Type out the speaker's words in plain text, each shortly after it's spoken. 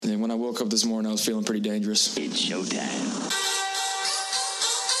when I woke up this morning, I was feeling pretty dangerous. It's showtime.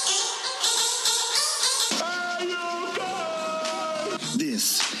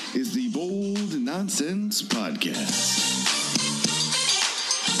 This is the Bold Nonsense Podcast.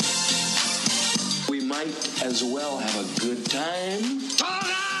 We might as well have a good time.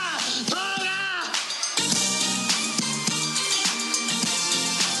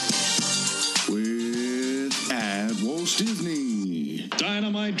 With at Walt Disney.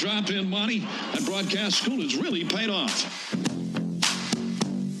 Dynamite drop-in money at broadcast school has really paid off.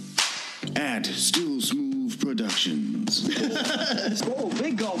 At Still Smooth Productions. Oh,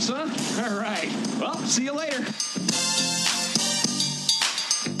 big gulps, huh? All right. Well, see you later.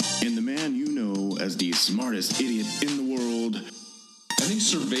 And the man you know as the smartest idiot in the world. I think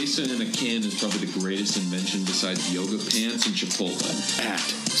cerveza in a can is probably the greatest invention besides yoga pants and Chipotle. At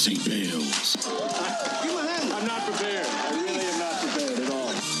St. Bale's. I'm not prepared. I really am not prepared at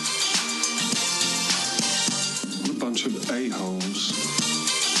all. A bunch of a-holes.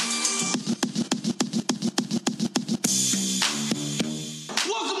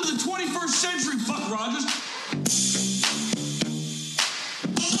 Welcome to the 21st century, Buck Rogers.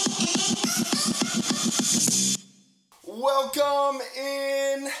 Welcome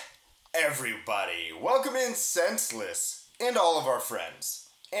in, everybody. Welcome in, Senseless, and all of our friends,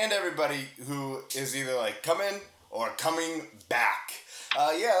 and everybody who is either like coming or coming back.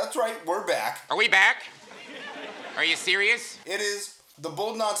 Yeah, that's right, we're back. Are we back? Are you serious? It is the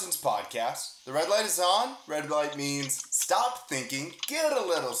Bold Nonsense Podcast. The red light is on. Red light means stop thinking, get a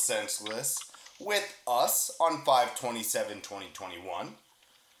little senseless with us on 5/27/2021.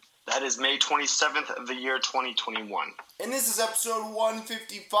 That is May 27th of the year 2021. And this is episode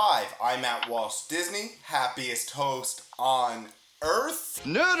 155. I'm at Walt Disney, happiest host on Earth.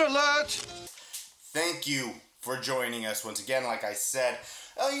 Nerd alert! Thank you for joining us once again. Like I said,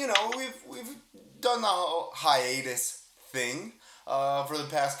 we've done the whole hiatus thing for the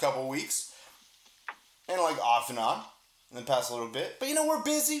past couple weeks, and like off and on in the past little bit. But we're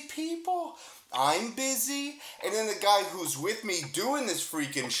busy people. I'm busy, and then the guy who's with me doing this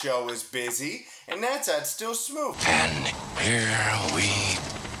freaking show is busy, and that's at Still Smooth. And here we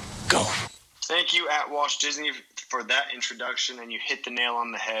go. Thank you, at Walt Disney, for that introduction, and you hit the nail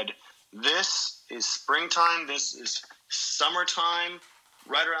on the head. This is springtime. This is summertime.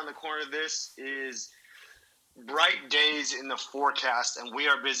 Right around the corner, this is bright days in the forecast, and we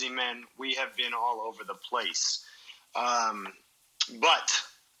are busy men. We have been all over the place. But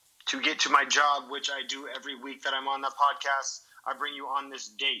to get to my job, which I do every week that I'm on that podcast, I bring you on this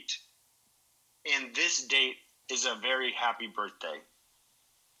date. And this date is a very happy birthday.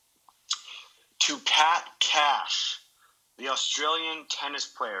 To Pat Cash, the Australian tennis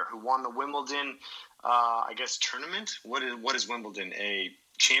player who won the Wimbledon, tournament? What is Wimbledon? A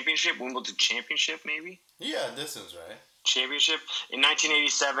championship? Wimbledon championship, maybe? Yeah, this is right. Championship. In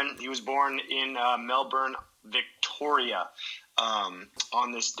 1987, he was born in Melbourne, Victoria,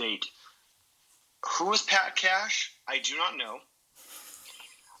 on this date. Who is Pat Cash? I do not know.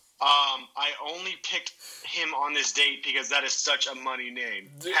 I only picked him on this date because that is such a money name.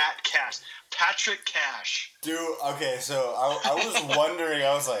 Dude. Pat Cash. Patrick Cash. Dude, okay, so I was wondering,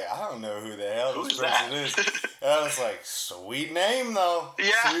 I was like, I don't know who the hell this person is. And I was like, sweet name, though.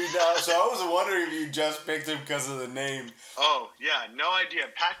 Yeah. So I was wondering if you just picked him because of the name. Oh, yeah, no idea.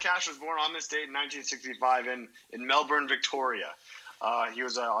 Pat Cash was born on this date in 1965 in Melbourne, Victoria. He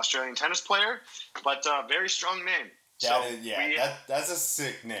was an Australian tennis player, but very strong name. That's a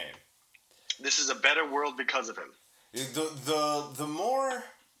sick name. This is a better world because of him. The more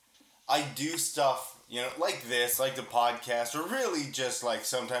I do stuff, like this, like the podcast, or really just like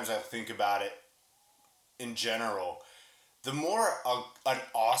sometimes I think about it in general, the more an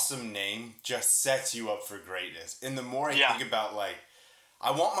awesome name just sets you up for greatness. And the more I think about, like,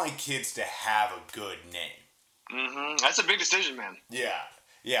 I want my kids to have a good name. Mm-hmm. That's a big decision, man. Yeah.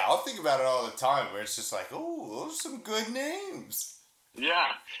 Yeah, I'll think about it all the time where it's just like, oh, those are some good names.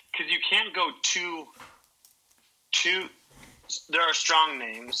 Yeah, because you can't go too... There are strong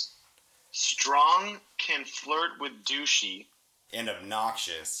names. Strong can flirt with douchey. And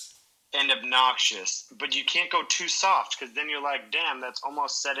obnoxious. But you can't go too soft because then you're like, damn, that's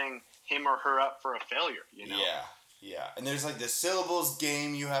almost setting him or her up for a failure, Yeah. And there's like the syllables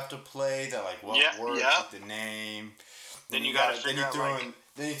game you have to play that like what words with the name. Then you gotta figure out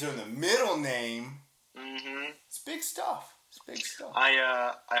then you throw in the middle name. Mm-hmm. It's big stuff.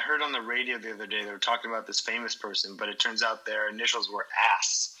 I heard on the radio the other day they were talking about this famous person, but it turns out their initials were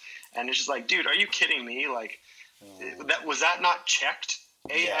ass. And it's just like, dude, are you kidding me? Like, was that not checked?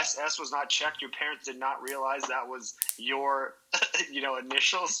 ASS was not checked. Your parents did not realize that was your,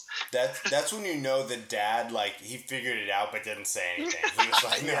 initials. That's when you know the dad, like, he figured it out but didn't say anything. He was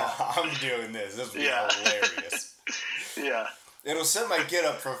like, no, I'm doing this. This will be hilarious. Yeah. It'll set my kid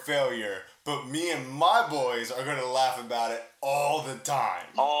up for failure, but me and my boys are going to laugh about it all the time.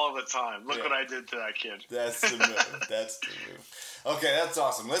 All the time. Look what I did to that kid. That's the move. That's the move. Okay, that's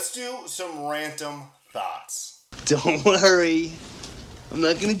awesome. Let's do some random thoughts. Don't worry. I'm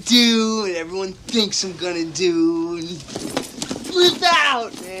not going to do what everyone thinks I'm going to do. Flip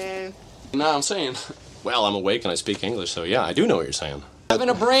out, man. No, I'm saying, well, I'm awake and I speak English, so yeah, I do know what you're saying. Having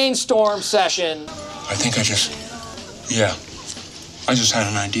a brainstorm session. I think I just had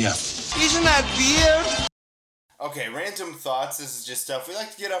an idea. Isn't that weird? Okay, random thoughts. This is just stuff we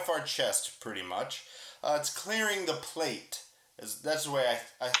like to get off our chest, pretty much. It's clearing the plate. That's the way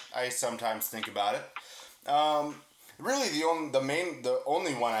I sometimes think about it. Really, the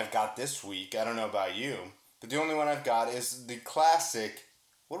only one I've got this week, I don't know about you, but the only one I've got is the classic,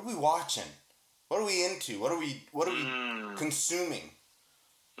 what are we watching? What are we into? What are we consuming?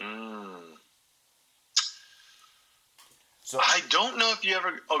 So I don't know if you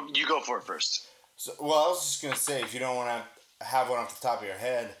ever... Oh, you go for it first. So, well, I was just going to say, if you don't want to have one off the top of your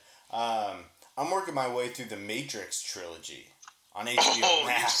head, I'm working my way through the Matrix trilogy on HBO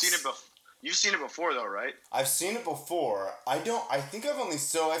Max. You've seen it before, though, right? I've seen it before. I've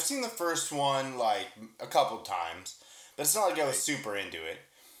seen the first one, like, a couple times, but it's not like I was super into it.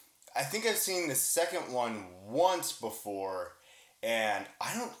 I think I've seen the second one once before, and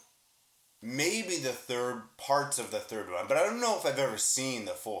maybe the parts of the third one, but I don't know if I've ever seen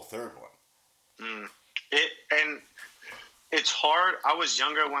the full third one. It's hard. I was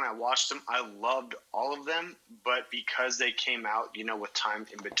younger when I watched them. I loved all of them, but because they came out, with time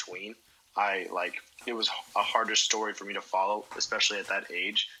in between, it was a harder story for me to follow, especially at that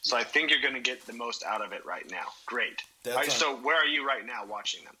age. So I think you're going to get the most out of it right now. Great. So where are you right now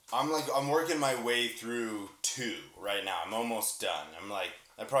watching them? I'm working my way through 2 right now. I'm almost done.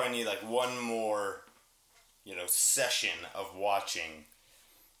 I probably need one more, session of watching,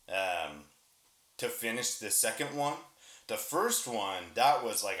 to finish the second one. The first one, that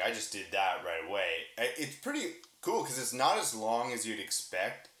was I just did that right away. It's pretty cool because it's not as long as you'd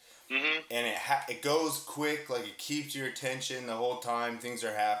expect. Mm-hmm. And it goes quick, it keeps your attention the whole time things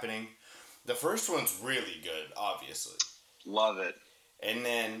are happening. The first one's really good, obviously. Love it. And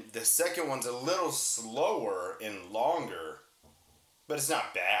then the second one's a little slower and longer, but it's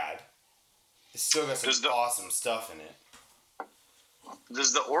not bad. It's still got some awesome stuff in it.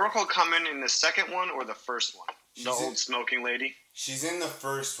 Does the Oracle come in the second one or the first one? The old smoking lady? She's in the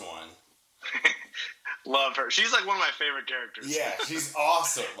first one. Love her. She's one of my favorite characters. Yeah, she's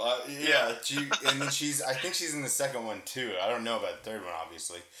awesome. I think she's in the second one too. I don't know about the third one,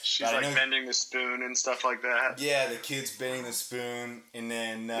 obviously. She's bending the spoon and stuff like that. Yeah, the kid's bending the spoon, and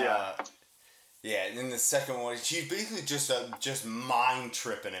then and then the second one, she's basically just mind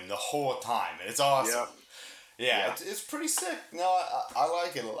tripping him the whole time, and it's awesome. Yeah. It's pretty sick. No, I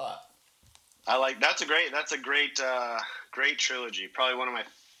like it a lot. That's a great trilogy. Probably one of my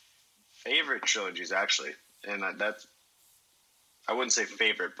favorite trilogies, actually, and that's, I wouldn't say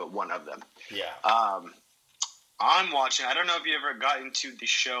favorite, but one of them. Yeah. I'm watching. I don't know if you ever got into the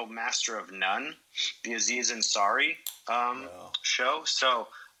show Master of None, the Aziz Ansari show. So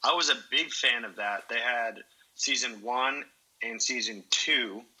I was a big fan of that. They had season 1 and season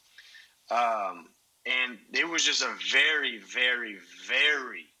 2, and it was just a very, very,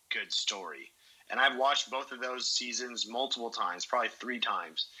 very good story. And I've watched both of those seasons multiple times, probably 3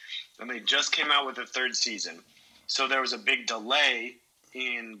 times. And they just came out with a 3rd season. So there was a big delay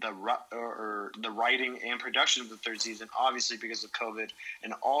in the writing and production of the 3rd season, obviously because of COVID,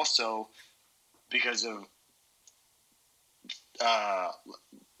 and also because of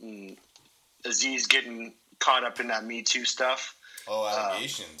Aziz getting caught up in that Me Too stuff. Oh,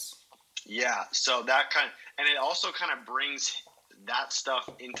 allegations. Yeah, so that and it also kind of brings that stuff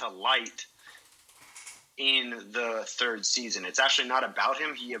into light in the 3rd season. It's actually not about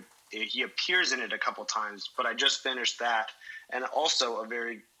him. He appears in it a couple times, but I just finished that, and also a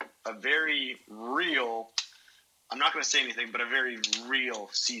very real. I'm not going to say anything, but a very real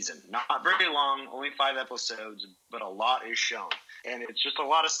season. Not very long, only 5 episodes, but a lot is shown, and it's just a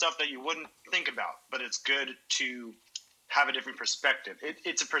lot of stuff that you wouldn't think about. But it's good to have a different perspective.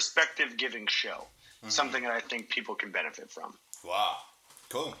 It's a perspective-giving show, something that I think people can benefit from. Wow,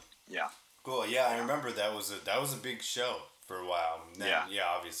 cool. Yeah. Cool. Yeah, I remember that was a big show for a while. And then,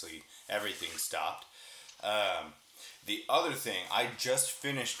 obviously everything stopped. The other thing, I just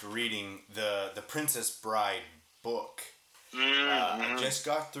finished reading the Princess Bride book. I just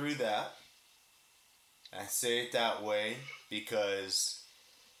got through that. I say it that way because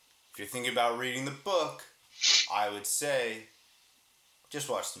if you're thinking about reading the book, I would say just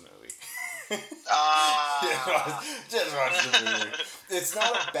watch the movie. Just watch the movie. It's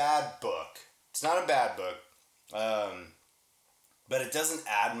not a bad book. But it doesn't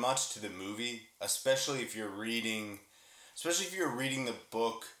add much to the movie, especially if you're reading the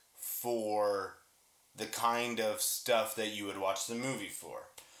book for the kind of stuff that you would watch the movie for.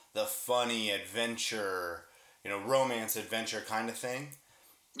 The funny adventure, romance adventure kind of thing.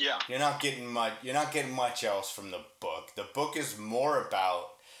 Yeah. You're not getting much else from the book. The book is more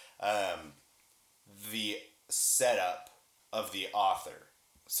about the setup of the author.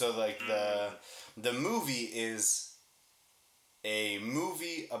 So like the movie is a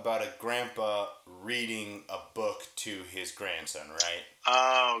movie about a grandpa reading a book to his grandson, right?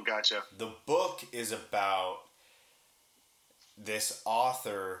 Oh, gotcha. The book is about this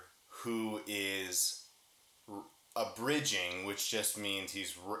author who is abridging, which just means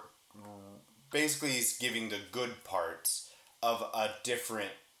he's giving the good parts of a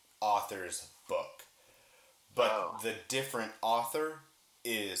different author's book. But the different author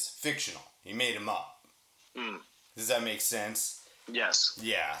is fictional. He made him up. Does that make sense? Yes.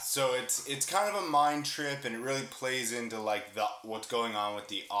 Yeah. So it's kind of a mind trip, and it really plays into like what's going on with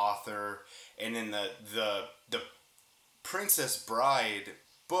the author, and then the Princess Bride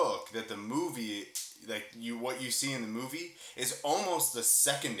book that the movie, what you see in the movie is almost the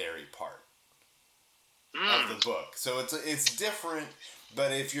secondary part of the book. So it's different.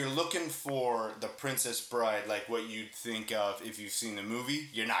 But if you're looking for the Princess Bride, like what you'd think of if you've seen the movie,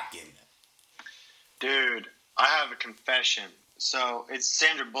 you're not getting it. Dude, I have a confession. So it's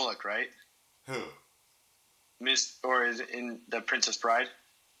Sandra Bullock, right? Who? Or is it in The Princess Bride?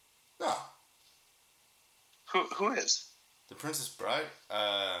 No. Who is? The Princess Bride?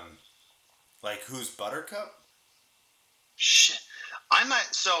 Like who's Buttercup? Shit.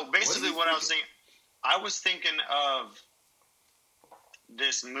 So basically what I was thinking, I was thinking of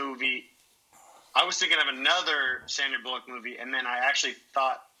this movie. I was thinking of another Sandra Bullock movie, and then I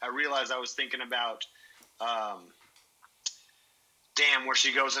realized I was thinking about, where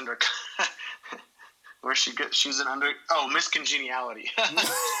she goes under, she's an under, Miss Congeniality.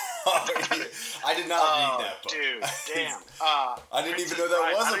 I did not read that book. Dude, damn. I didn't even know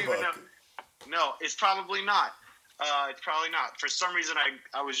that was a book. No, it's probably not. For some reason,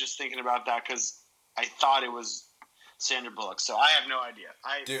 I was just thinking about that because I thought it was Sandra Bullock. So I have no idea.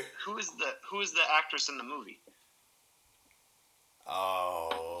 Who is the actress in the movie?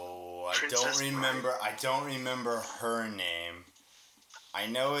 Oh, I don't remember her name. I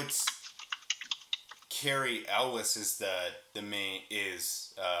know it's Carrie Elwes is the main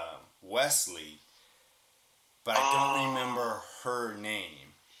is Wesley, but I don't remember her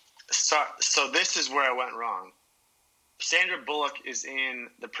name. So this is where I went wrong. Sandra Bullock is in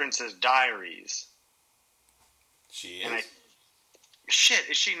The Princess Diaries. She is?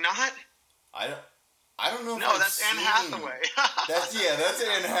 Is she not? I don't know if No, that's Anne Hathaway. That's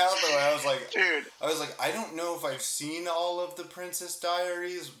Anne Hathaway. I was like, dude. I don't know if I've seen all of The Princess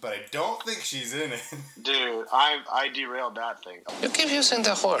Diaries, but I don't think she's in it. Dude, I derailed that thing. You keep using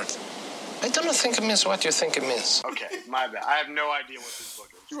the word. I don't think it means what you think it means. Okay, my bad. I have no idea what this book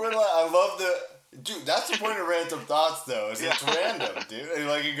is. I love dude, that's the point of Random Thoughts, though, is it's random, dude. And,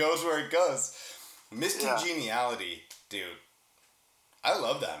 it goes where it goes. Miss Congeniality, dude. I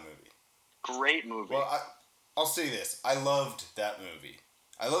love that movie. Great movie. Well, I'll say this. I loved that movie.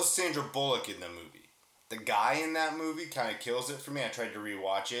 I love Sandra Bullock in the movie. The guy in that movie kind of kills it for me. I tried to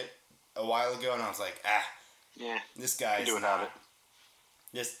rewatch it a while ago, and I was like, this guy's do without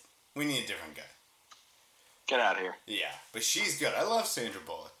it. We need a different guy. Get out of here. Yeah, but she's good. I love Sandra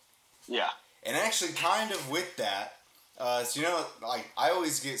Bullock. Yeah. And actually, kind of with that, I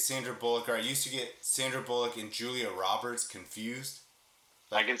always get Sandra Bullock, or I used to get Sandra Bullock and Julia Roberts confused.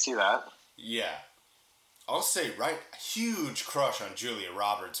 I can see that. Yeah. I'll say, huge crush on Julia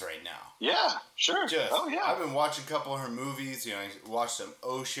Roberts right now. Yeah, sure. I've been watching a couple of her movies. I watched some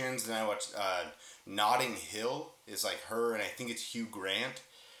Oceans, and I watched Notting Hill. It's like her, and I think it's Hugh Grant.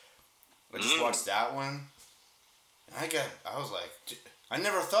 I just watched that one. And I was like, I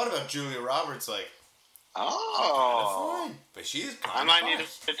never thought about Julia Roberts kind of fine. But she is kind of I might need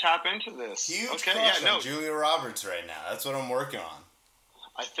to tap into this. Huge crush on Julia Roberts right now. That's what I'm working on.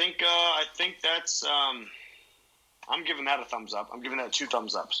 I think that's I'm giving that a thumbs up. I'm giving that 2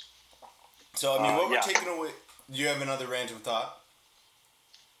 thumbs ups. So what we're taking away? Do you have another random thought?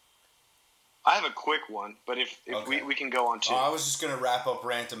 I have a quick one, but if we can go on to. I was just gonna wrap up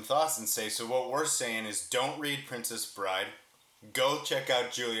random thoughts and say, so what we're saying is, don't read Princess Bride. go check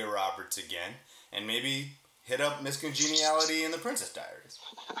out Julia Roberts again, and maybe hit up Miss Congeniality in the Princess Diaries.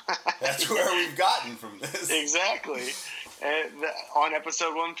 That's where we've gotten from this. Exactly. On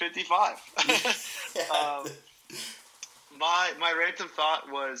episode 155. My random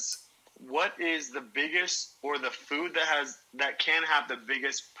thought was, what is the biggest, or the food that can have the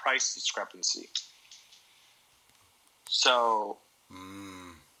biggest price discrepancy? So,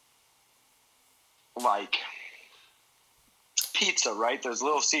 like pizza, right? There's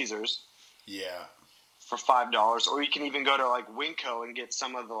Little Caesars. Yeah. For $5, or you can even go to like Winco and get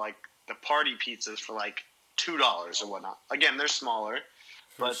some of the party pizzas for like $2 or whatnot. Again, they're smaller,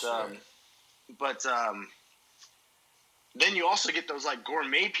 but then you also get those like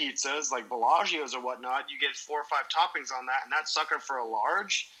gourmet pizzas, like Bellagio's or whatnot. You get 4 or 5 toppings on that, and that sucker for a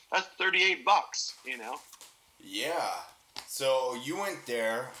large, that's $38. You know? Yeah. So you went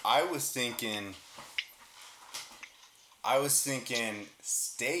there. I was thinking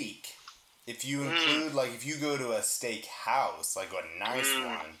steak. If you include, like, if you go to a steak house, like a nice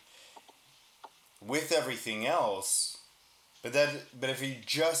one, with everything else, but if you're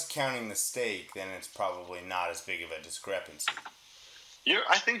just counting the steak, then it's probably not as big of a discrepancy.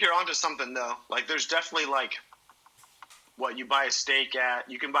 I think you're onto something, though. Like, there's definitely, like, what you buy a steak at.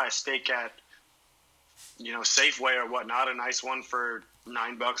 You can buy a steak at, Safeway or whatnot, a nice one for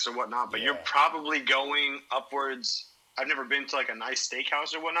 $9 or whatnot, but you're probably going upwards. I've never been to like a nice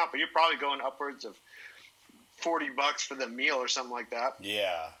steakhouse or whatnot, but you're probably going upwards of $40 for the meal or something like that.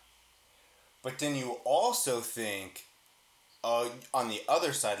 Yeah. But then you also think, on the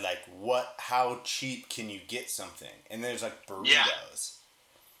other side, like, how cheap can you get something? And there's like burritos.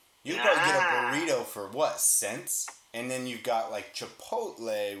 You can probably get a burrito for what, cents? And then you've got like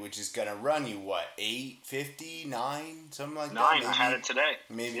Chipotle, which is gonna run you what, $8.50, $9, something like that. Maybe, I had it today.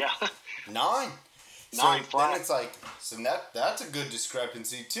 Maybe $9. So then it's like, that's a good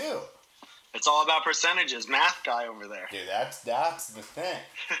discrepancy too. It's all about percentages. Math guy over there. Dude, that's the thing.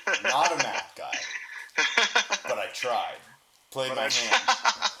 Not a math guy, but I tried. Played my hand.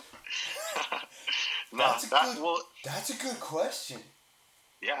 That's a good question.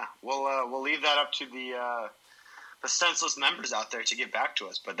 Yeah, we'll leave that up to the senseless members out there to get back to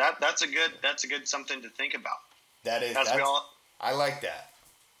us. But that's a good something to think about. That is. I like that.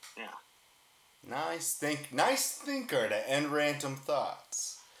 Yeah. Nice thinker to end random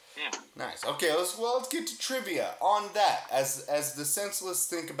thoughts. Yeah. Nice. Okay, let's get to trivia on that. As the senseless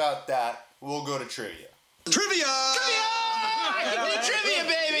think about that, we'll go to trivia. Trivia! Trivia,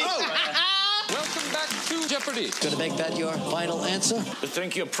 baby! Welcome back to Jeopardy! Gonna make that your final answer? You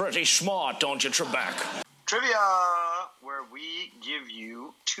think you're pretty smart, don't you, Trebek? Trivia, where we give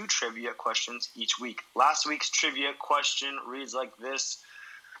you 2 trivia questions each week. Last week's trivia question reads like this.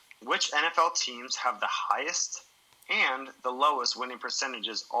 Which NFL teams have the highest and the lowest winning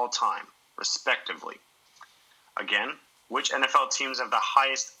percentages all time, respectively? Again, which NFL teams have the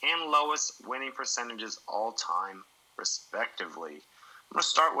highest and lowest winning percentages all time, respectively? I'm going to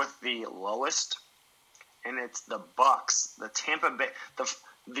start with the lowest, and it's the Bucs, the Tampa Bay,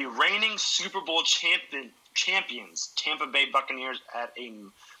 the reigning Super Bowl champions, Tampa Bay Buccaneers, at a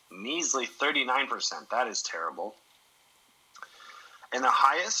measly 39%. That is terrible. And the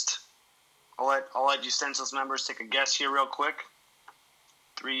highest, I'll let you senseless members take a guess here real quick.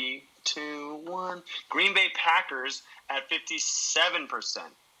 3, 2, 1. Green Bay Packers at 57%.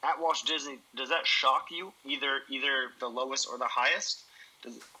 At Walt Disney, does that shock you? Either the lowest or the highest?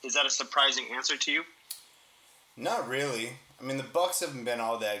 Is that a surprising answer to you? Not really. I mean, the Bucs haven't been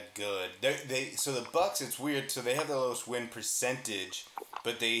all that good. So the Bucs, it's weird. So they have the lowest win percentage,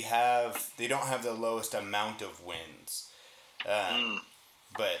 but they don't have the lowest amount of wins.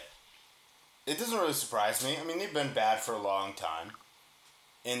 But it doesn't really surprise me. I mean, they've been bad for a long time.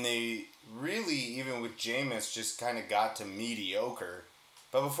 And they really, even with Jameis, just kind of got to mediocre.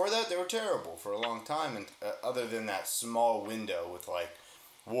 But before that, they were terrible for a long time. And other than that small window with, like,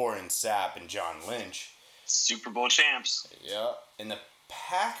 Warren Sapp and John Lynch. Super Bowl champs. Yeah. And the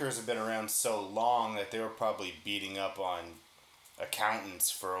Packers have been around so long that they were probably beating up on accountants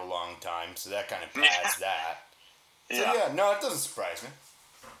for a long time. So that kind of pads that. So, no, it doesn't surprise me.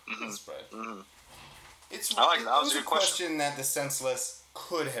 It doesn't surprise me. I like that. That was a good question that the senseless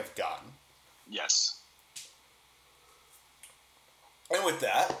could have gotten. Yes. And with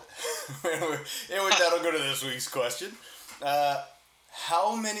that, I'll go to this week's question.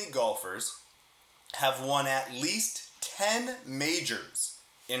 How many golfers have won at least 10 majors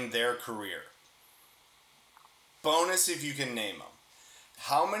in their career? Bonus if you can name them.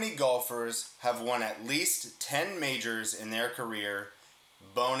 How many golfers have won at least 10 majors in their career?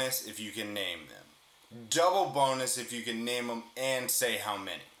 Bonus if you can name them. double bonus if you can name them and say how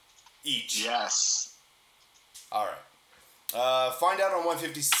many each. Yes. All right. Find out on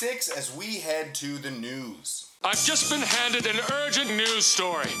 156 as we head to the news. I've just been handed an urgent news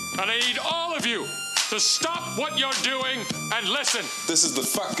story, and I need all of you to stop what you're doing and listen. This is the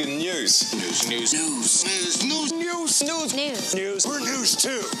fucking news. News. We're news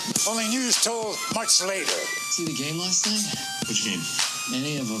too. Only news told much later. See the game last night? Which game?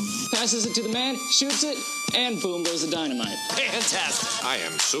 Any of them. Passes it to the man, shoots it, and boom goes the dynamite. Fantastic. I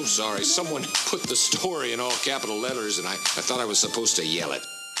am so sorry. Someone put the story in all capital letters, and I thought I was supposed to yell it.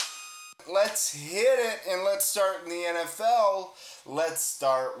 Let's hit it, and let's start in the NFL. Let's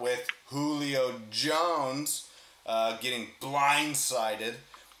start with Julio Jones getting blindsided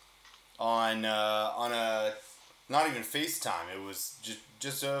on a not even FaceTime. It was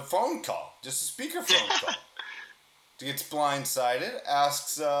just a phone call, just a speakerphone call. He gets blindsided,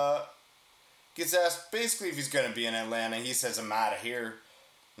 gets asked basically if he's going to be in Atlanta. He says, I'm out of here,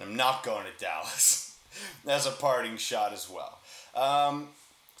 and I'm not going to Dallas. That's a parting shot as well.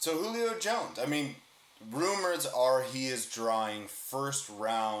 So Julio Jones, I mean, rumors are he is drawing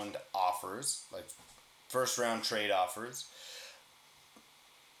first-round offers, like first-round trade offers.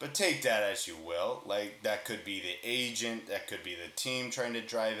 But take that as you will. Like, that could be the agent, that could be the team trying to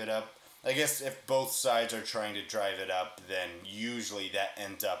drive it up. I guess if both sides are trying to drive it up, then usually that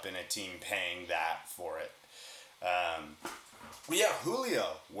ends up in a team paying that for it. But yeah, Julio,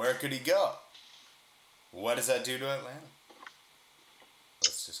 where could he go? What does that do to Atlanta?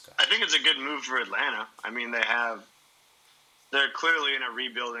 Let's just go. I think it's a good move for Atlanta. I mean, they're clearly in a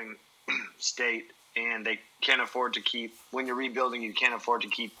rebuilding state, and they can't afford to keep, when you're rebuilding, you can't afford to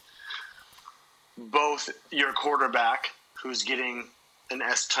keep both your quarterback, who's getting an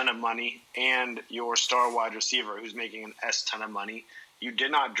S ton of money, and your star wide receiver, who's making an S ton of money. You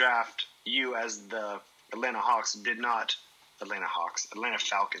did not draft, you as the Atlanta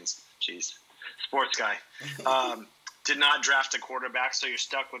Falcons, jeez, sports guy, did not draft a quarterback, so you're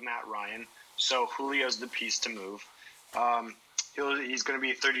stuck with Matt Ryan. So Julio's the piece to move. He's going to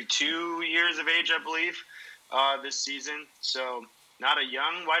be 32 years of age, I believe, this season. So not a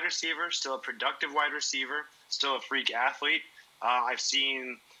young wide receiver, still a productive wide receiver, still a freak athlete. I've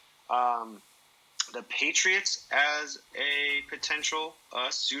seen the Patriots as a potential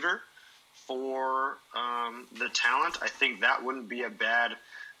suitor for the talent. I think that wouldn't be a bad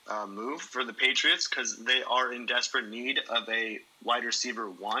move for the Patriots because they are in desperate need of a wide receiver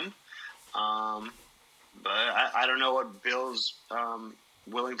one. But I don't know what Bill's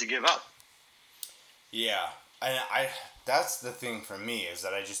willing to give up. Yeah, I that's the thing for me is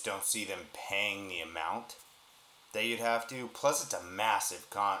that I just don't see them paying the amount that you'd have to. Plus, it's a massive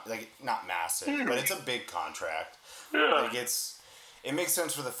not massive, but it's a big contract. Yeah. Like it makes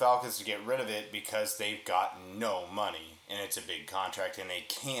sense for the Falcons to get rid of it because they've got no money and it's a big contract, and they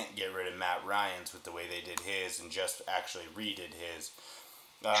can't get rid of Matt Ryan's with the way they did his and just actually redid his.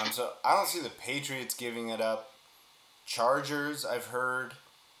 So I don't see the Patriots giving it up. Chargers, I've heard.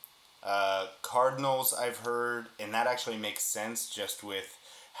 Cardinals, I've heard, and that actually makes sense just with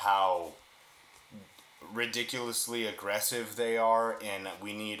how ridiculously aggressive they are, and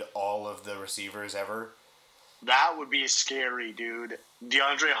we need all of the receivers ever. That would be scary, dude.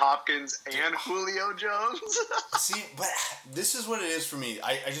 DeAndre Hopkins and Julio Jones. See, but this is what it is for me.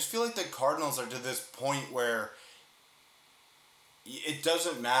 I just feel like the Cardinals are to this point where it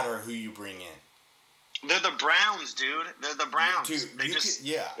doesn't matter who you bring in. They're the Browns, dude. They're the Browns. Dude,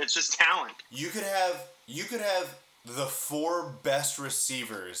 it's just talent. You could have the 4 best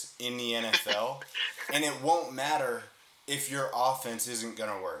receivers in the NFL, and it won't matter if your offense isn't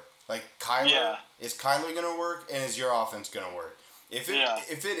gonna work. Like is Kyler gonna work, and is your offense gonna work? If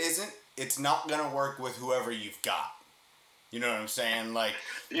it isn't, it's not gonna work with whoever you've got. You know what I'm saying? Like,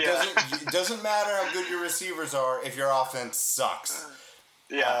 it doesn't matter how good your receivers are if your offense sucks.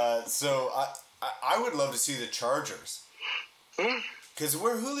 So I would love to see the Chargers. Because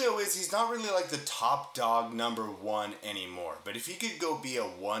where Julio is, he's not really like the top dog number 1 anymore. But if he could go be a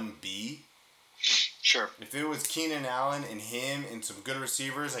 1B, sure. If it was Keenan Allen and him and some good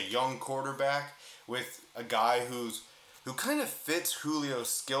receivers, a young quarterback with a guy who kind of fits Julio's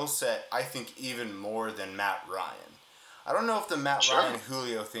skill set, I think even more than Matt Ryan. I don't know if the Matt Ryan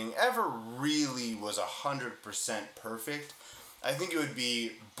Julio thing ever really was 100% perfect. I think it would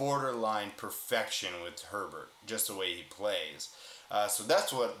be borderline perfection with Herbert, just the way he plays. So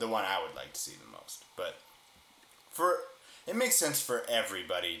that's the one I would like to see the most. But it makes sense for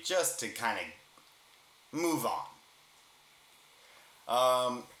everybody just to kind of move on.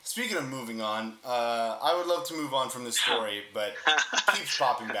 Speaking of moving on, I would love to move on from this story, but keeps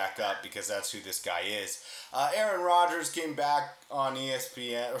popping back up because that's who this guy is. Aaron Rodgers came back on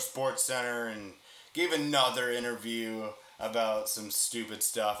ESPN or SportsCenter and gave another interview about some stupid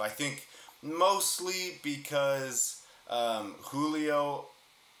stuff. I think mostly because Julio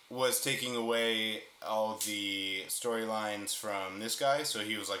was taking away all the storylines from this guy, so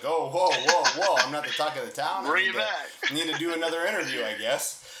he was like, "Oh, whoa! I'm not the talk of the town. Bring it back. Need to do another interview, I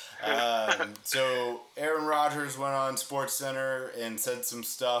guess." So Aaron Rodgers went on SportsCenter and said some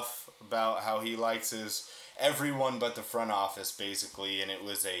stuff about how he likes everyone but the front office, basically, and it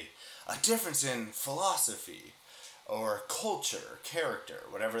was a difference in philosophy or culture, character,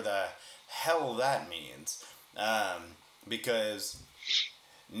 whatever the hell that means, because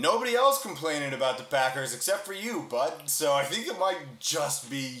nobody else complaining about the Packers except for you, bud. So I think it might just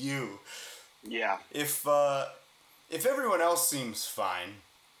be you. Yeah. If everyone else seems fine,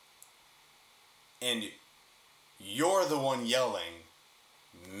 and you're the one yelling,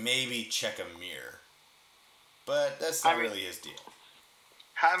 maybe check a mirror. But that's not really his deal.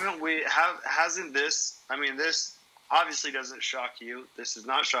 Hasn't this, this obviously doesn't shock you. This is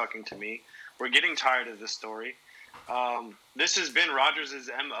not shocking to me. We're getting tired of this story. This has been Rodgers'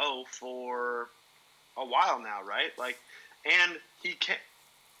 MO for a while now, right? And he can't.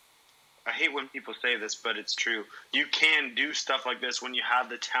 I hate when people say this, but it's true. You can do stuff like this when you have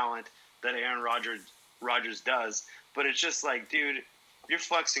the talent that Aaron Rodgers does. But it's just like, dude, you're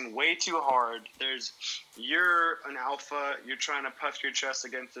flexing way too hard. You're an alpha. You're trying to puff your chest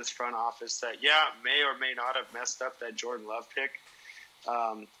against this front office that, may or may not have messed up that Jordan Love pick,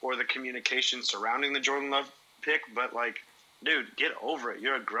 or the communication surrounding the Jordan Love pick. But dude, get over it.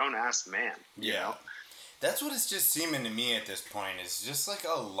 You're a grown ass man. You know? That's what it's just seeming to me at this point. It's just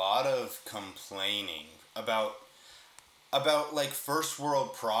a lot of complaining about first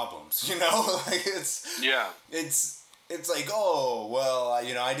world problems, It's like, oh, well,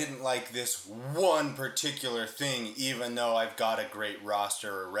 I didn't like this one particular thing, even though I've got a great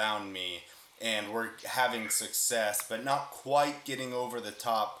roster around me and we're having success, but not quite getting over the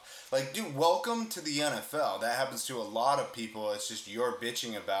top. Dude, welcome to the NFL. That happens to a lot of people. It's just you're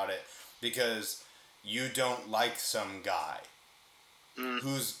bitching about it because you don't like some guy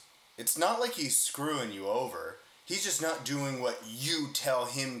it's not like he's screwing you over. He's just not doing what you tell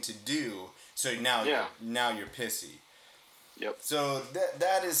him to do. So now you're pissy. Yep. So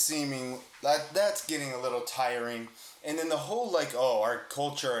that is seeming that's getting a little tiring. And then the whole our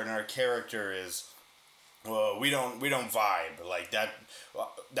culture and our character is, well, we don't vibe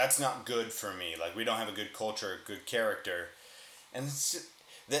that's not good for me. We don't have a good culture, a good character, and it's just,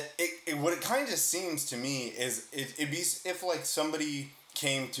 what it kind of seems to me is it'd be if somebody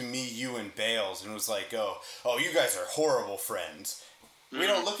came to me, you and Bales, and was like, oh, you guys are horrible friends. We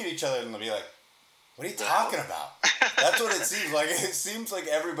don't look at each other and they'll be like, what are you talking about? That's what it seems like. It seems like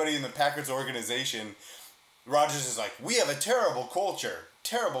everybody in the Packers organization, Rodgers is like, we have a terrible culture,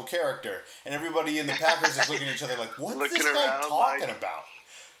 terrible character, and everybody in the Packers is looking at each other like, what's this guy talking about?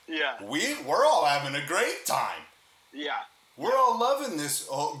 Yeah. We're all having a great time. Yeah. We're all loving this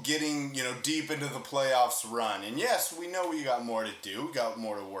getting, deep into the playoffs run. And yes, we know we got more to do. We got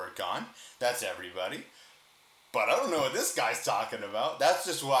more to work on. That's everybody. But I don't know what this guy's talking about. That's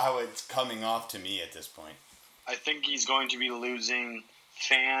just how it's coming off to me at this point. I think he's going to be losing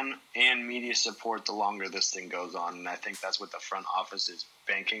fan and media support the longer this thing goes on. And I think that's what the front office is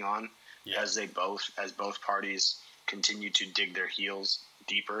banking on as both parties continue to dig their heels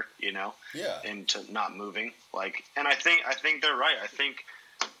deeper, into not moving. And I think they're right. I think,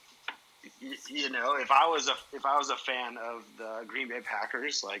 if I was a fan of the Green Bay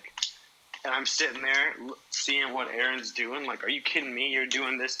Packers, and I'm sitting there seeing what Aaron's doing, are you kidding me? You're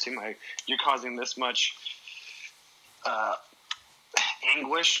doing this you're causing this much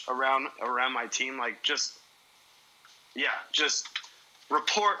anguish around my team. Just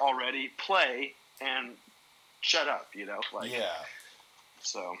report already, play, and shut up,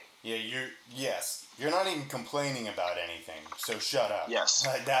 So you're not even complaining about anything, so shut up. Yes,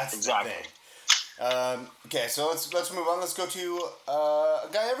 that's exactly the thing. Okay, so let's move on. Let's go to a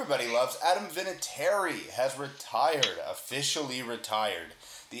guy everybody loves. Adam Vinatieri has officially retired,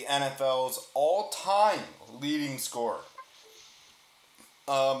 the NFL's all-time leading scorer.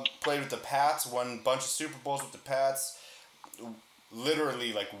 Played with the Pats, won a bunch of Super Bowls with the Pats.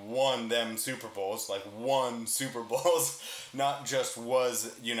 Literally won them Super Bowls, won Super Bowls, not just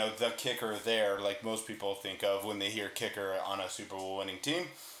was, the kicker there like most people think of when they hear kicker on a Super Bowl winning team,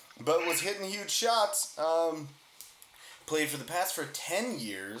 but was hitting huge shots. Played for the Pats for 10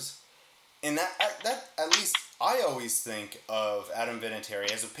 years, And that at least I always think of Adam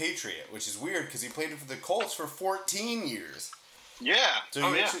Vinatieri as a Patriot, which is weird because he played for the Colts for 14 years. Yeah.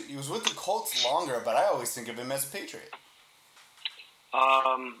 So he was with the Colts longer, but I always think of him as a Patriot.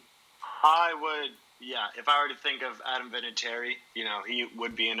 I would, if I were to think of Adam Vinatieri, he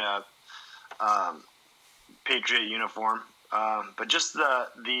would be in a Patriot uniform. But just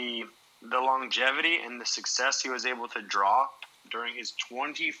the longevity and the success he was able to draw during his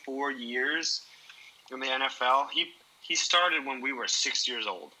 24 years in the NFL. He started when we were 6 years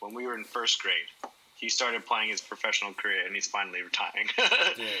old, when we were in first grade. He started playing his professional career, and he's finally retiring.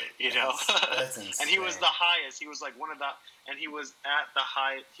 Dude, that's insane. And he was the highest. He was like one of the, and he was at the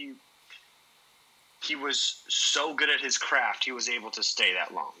high. He was so good at his craft. He was able to stay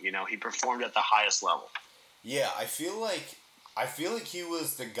that long. He performed at the highest level. Yeah, I feel like he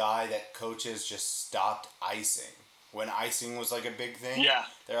was the guy that coaches just stopped icing when icing was like a big thing. Yeah,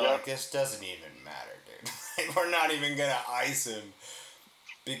 they're like, this doesn't even matter, dude. We're not even gonna ice him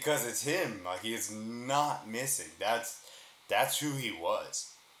because it's him. Like, he is not missing. That's who he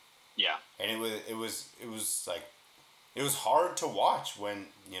was. Yeah, and it was like, it was hard to watch when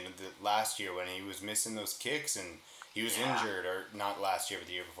the last year when he was missing those kicks and he was injured, or not last year but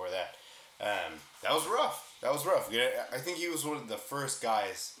the year before that. That was rough. I think he was one of the first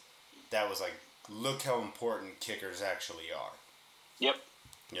guys that was like, look how important kickers actually are. Yep.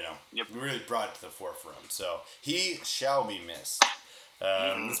 We really brought it to the forefront. So he shall be missed.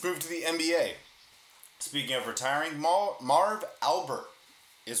 Let's move to the NBA. Speaking of retiring, Marv Albert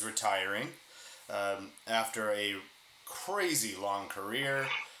is retiring after a crazy long career.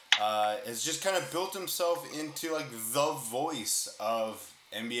 Has just kind of built himself into like the voice of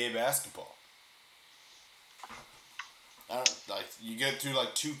NBA basketball. You get through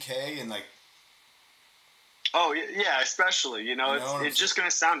like 2K and like. Oh yeah, especially it's just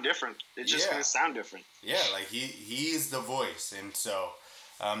gonna sound different. It's just gonna sound different. Yeah, like he's the voice, and so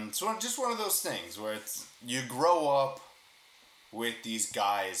it's just one of those things where it's you grow up with these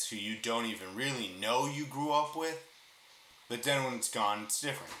guys who you don't even really know you grew up with, but then when it's gone, it's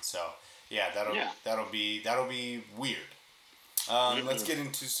different. So yeah, that'll be weird. Let's get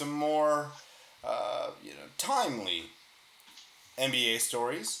into some more timely NBA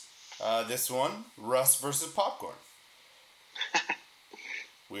stories. This one, Russ versus Popcorn.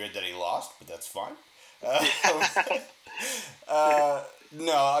 Weird that he lost, but that's fine.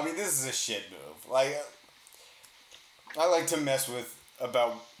 No, I mean, this is a shit move. Like, I like to mess with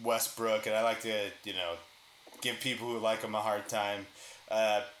about Westbrook, and I like to, give people who like him a hard time.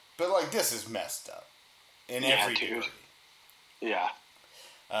 But, like, this is messed up in every degree. Yeah.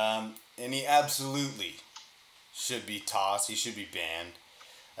 And he absolutely should be tossed. He should be banned.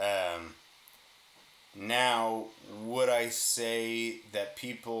 Now, would I say that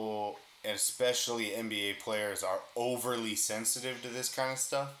people, especially NBA players, are overly sensitive to this kind of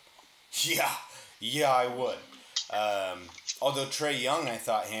stuff? Yeah, I would. Although Trae Young, I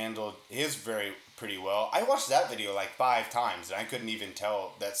thought, handled his pretty well. I watched that video like 5 times, and I couldn't even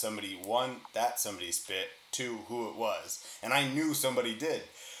tell that somebody, one, that somebody spit, 2, who it was. And I knew somebody did.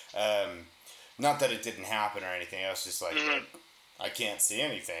 Not that it didn't happen or anything. I was just like, I can't see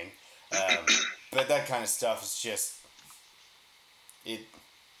anything. But that kind of stuff is just,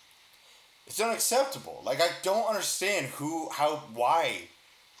 it's unacceptable. Like, I don't understand why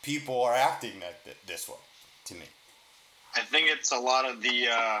people are acting this way, to me. I think it's a lot of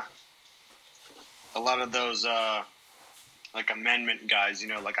those like amendment guys,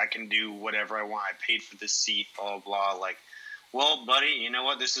 like, I can do whatever I want. I paid for this seat, blah, blah, blah. Like, well, buddy, you know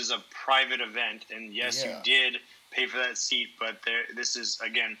what? This is a private event, and yes, you did pay for that seat, but this is,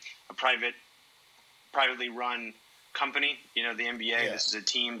 again, a privately run company. The NBA. This is a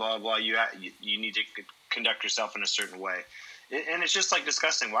team. Blah blah. You need to conduct yourself in a certain way, and it's just like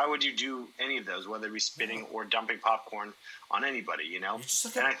disgusting. Why would you do any of those, whether it be spitting or dumping popcorn on anybody? You're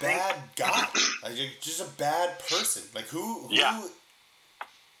just like a bad guy. Like, you're just a bad person. Like, who? Yeah.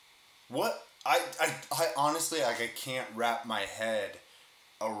 What? I honestly, like, I can't wrap my head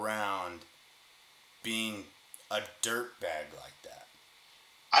around being a dirtbag like that.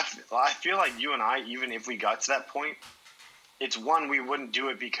 I feel like you and I, even if we got to that point, it's one, we wouldn't do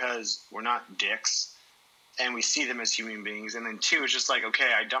it because we're not dicks and we see them as human beings. And then 2, it's just like,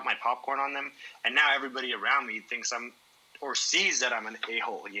 okay, I dumped my popcorn on them, and now everybody around me thinks or sees that I'm an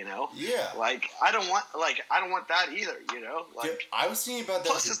a-hole, Yeah. Like, I don't want that either, Like, dude, I was thinking about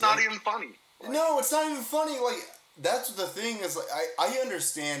that. Plus, it's not even funny. Like, no, it's not even funny. Like, that's the thing is, like, I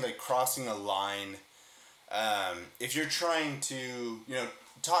understand, like, crossing a line. If you're trying to,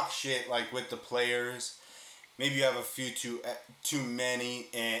 talk shit, like, with the players, maybe you have a few too many,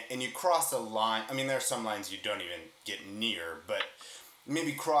 and you cross a line. I mean, there are some lines you don't even get near, but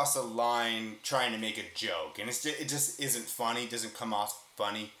maybe cross a line trying to make a joke, and it just isn't funny. Doesn't come off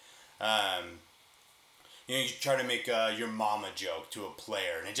funny. You try to make your mama joke to a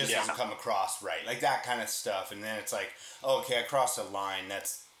player, and it just doesn't come across right, like that kind of stuff. And then it's like, oh, okay, I crossed a line.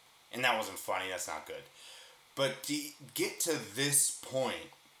 That wasn't funny. That's not good. But to get to this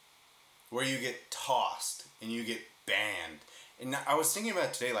point where you get tossed and you get banned, and I was thinking about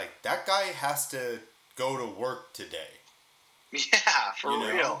it today, like that guy has to go to work today. Yeah, for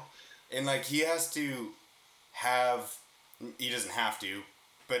real. And like he has to have, he doesn't have to,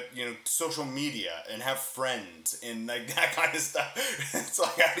 but social media and have friends and like that kind of stuff. It's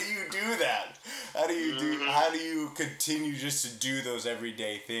like, how do you do that? How do you continue just to do those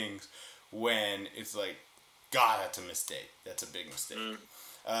everyday things when it's like, God, that's a mistake. That's a big mistake.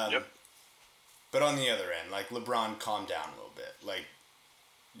 Yep. But on the other end, like LeBron, calm down a little bit. Like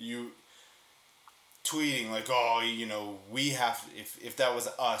you tweeting like, oh, we have, if that was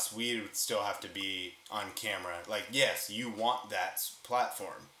us, we would still have to be on camera. Like, yes, you want that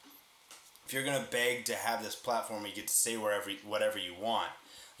platform. If you're going to beg to have this platform, you get to say whatever you want.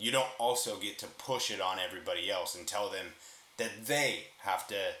 You don't also get to push it on everybody else and tell them that they have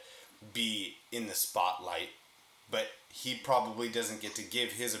to be in the spotlight. But he probably doesn't get to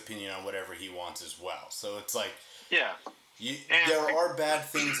give his opinion on whatever he wants as well. So it's like, yeah. There are bad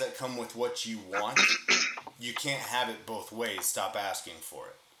things that come with what you want. You can't have it both ways. Stop asking for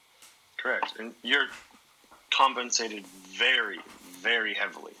it. Correct. And you're compensated very, very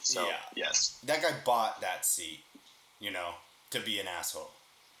heavily. So, yes. That guy bought that seat, to be an asshole.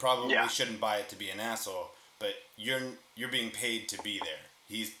 Probably shouldn't buy it to be an asshole, but you're being paid to be there.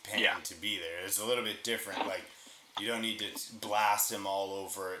 He's paying to be there. It's a little bit different. Like, you don't need to blast him all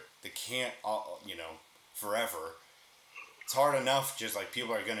over the forever. It's hard enough, just like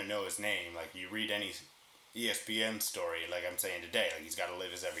people are gonna know his name. Like you read any ESPN story, like I'm saying today, like he's got to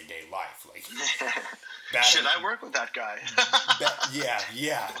live his everyday life. Like, should I work with that guy?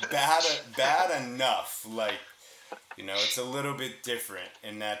 bad enough. Like, it's a little bit different,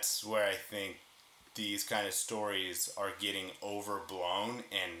 and that's where I think these kind of stories are getting overblown,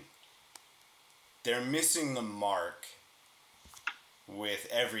 and they're missing the mark with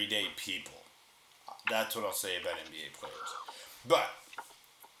everyday people. That's what I'll say about NBA players. But,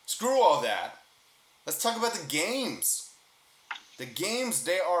 screw all that. Let's talk about the games. The games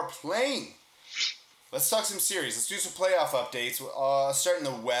they are playing. Let's talk some series. Let's do some playoff updates. Start in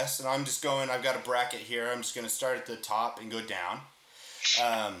the West, and I've got a bracket here. I'm just going to start at the top and go down.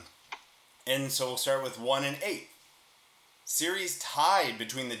 And so we'll start with 1 and 8. Series tied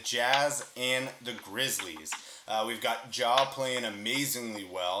between the Jazz and the Grizzlies. We've got Ja playing amazingly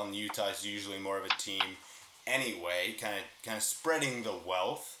well, and Utah's usually more of a team anyway, kind of spreading the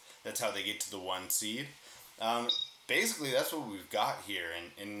wealth. That's how they get to the 1 seed. Basically, that's what we've got here,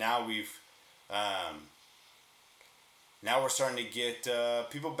 and now now we're starting to get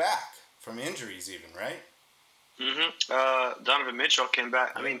people back from injuries, even, right? Mm-hmm. Donovan Mitchell came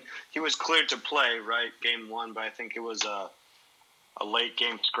back. I mean, he was cleared to play, right, game 1, but I think it was a late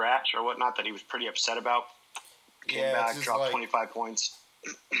game scratch or whatnot that he was pretty upset about. Came back, dropped 25 points.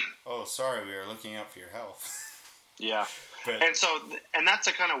 Oh, sorry, we were looking out for your health. Yeah. And that's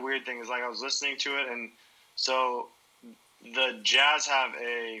a kind of weird thing, is like I was listening to it, and so the Jazz have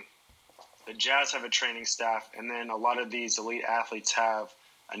a training staff, and then a lot of these elite athletes have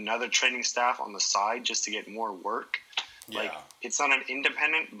another training staff on the side just to get more work. Yeah. Like, it's not an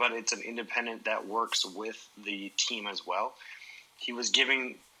independent, but it's an independent that works with the team as well. He was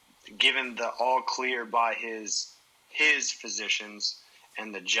given the all clear by his physicians,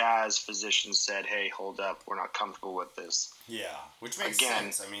 and the Jazz physicians said, "Hey, hold up, we're not comfortable with this." Yeah, which makes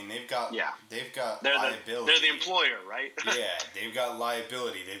sense. I mean, they've got they're liability. They're the employer, right? Yeah, they've got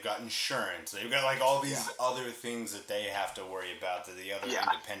liability. They've got insurance. They've got like all these other things that they have to worry about. That the other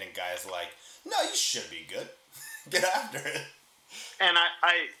independent guys are like, no, you should be good. Get after it. And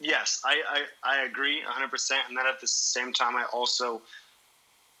I agree 100%. And then at the same time, I also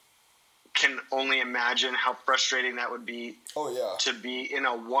can only imagine how frustrating that would be. Oh, yeah. To be in a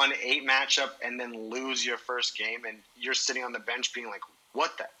 1-8 matchup and then lose your first game, and you're sitting on the bench being like,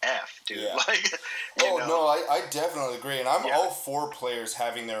 what the F, dude? Yeah. Like, no, I definitely agree. And I'm all for players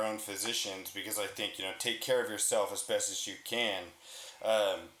having their own physicians, because I think, take care of yourself as best as you can.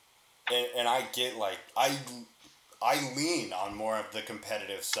 And I get, like, I lean on more of the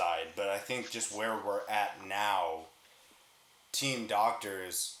competitive side, but I think just where we're at now, team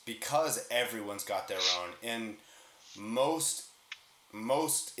doctors, because everyone's got their own, in most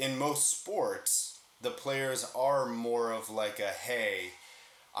sports, the players are more of like a, hey,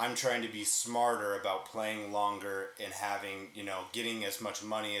 I'm trying to be smarter about playing longer and having, getting as much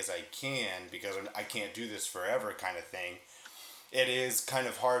money as I can because I can't do this forever kind of thing. It is kind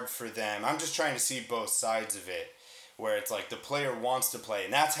of hard for them. I'm just trying to see both sides of it, where it's like the player wants to play,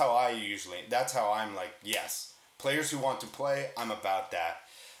 and that's how I'm like, yes, players who want to play, I'm about that.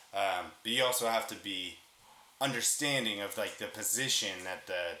 But you also have to be understanding of like the position that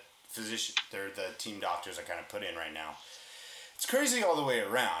the team doctors are kind of put in right now. It's crazy all the way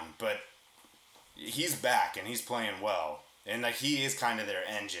around, but he's back and he's playing well, and like he is kind of their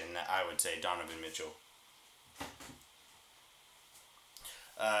engine. I would say Donovan Mitchell.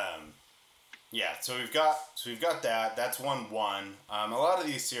 Yeah, so we've got that. That's 1-1. A lot of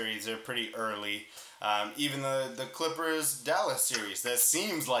these series are pretty early. Even the Clippers Dallas series, that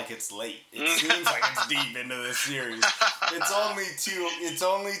seems like it's late. It seems like it's deep into this series. It's only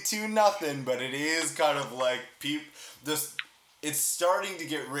 2-0, but it is kind of like it's starting to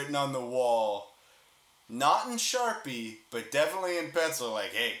get written on the wall, not in Sharpie, but definitely in pencil.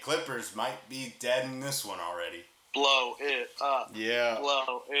 Like, hey, Clippers might be dead in this one already. Blow it up. Yeah.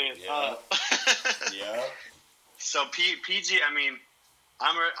 Blow it up. Yeah. So PG, I mean,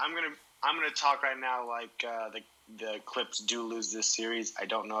 I'm gonna talk right now like the Clips do lose this series. I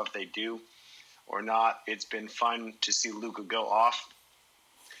don't know if they do or not. It's been fun to see Luka go off,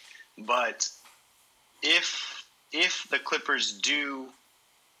 but if the Clippers do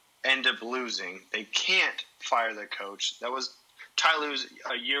end up losing, they can't fire their coach. That was Ty Lue's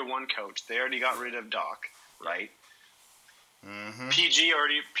a year one coach. They already got rid of Doc, right? Mm-hmm. PG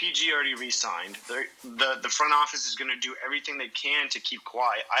already re-signed. The front office is going to do everything they can to keep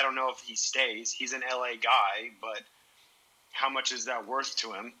quiet. I don't know if he stays. He's an LA guy, but how much is that worth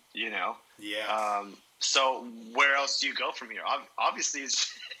to him? Yeah. So where else do you go from here? Obviously,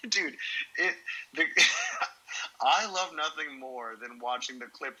 dude. I love nothing more than watching the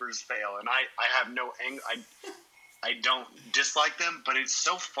Clippers fail, and I have no anger. I don't dislike them, but it's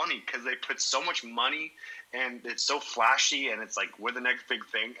so funny because they put so much money and it's so flashy, and it's like we're the next big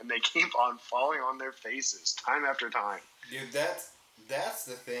thing, and they keep on falling on their faces time after time. Dude, that's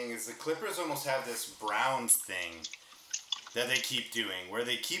the thing is the Clippers almost have this Browns thing that they keep doing, where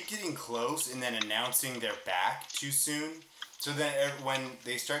they keep getting close and then announcing they're back too soon. So then when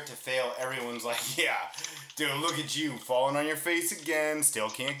they start to fail, everyone's like, yeah, dude, look at you, falling on your face again, still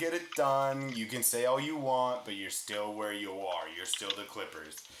can't get it done. You can say all you want, but you're still where you are. You're still the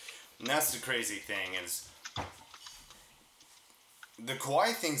Clippers. And that's the crazy thing is the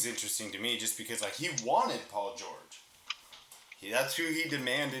Kawhi thing's interesting to me just because, like, he wanted Paul George. That's who he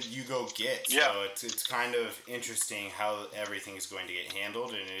demanded you go get. So yeah. It's kind of interesting how everything is going to get handled,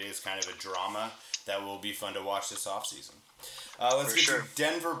 and it is kind of a drama that will be fun to watch this offseason. Let's get to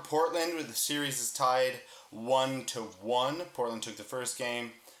Denver-Portland, where the series is tied 1-1. Portland took the first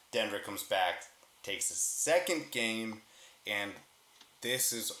game. Denver comes back, takes the second game, and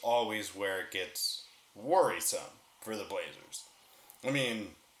this is always where it gets worrisome for the Blazers. I mean,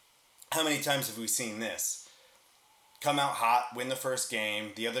 how many times have we seen this? Come out hot, win the first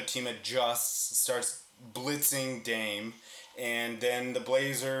game, the other team adjusts, starts blitzing Dame, and then the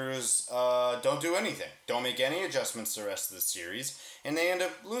Blazers don't do anything. Don't make any adjustments the rest of the series, and they end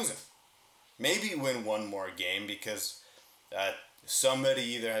up losing. Maybe win one more game because somebody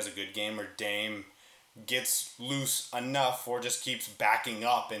either has a good game or Dame gets loose enough or just keeps backing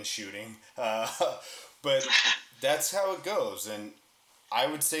up and shooting. But that's how it goes, and I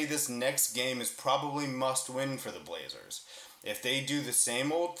would say this next game is probably must-win for the Blazers. If they do the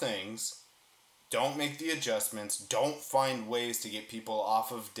same old things, don't make the adjustments, don't find ways to get people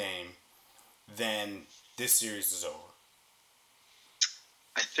off of Dame, then this series is over.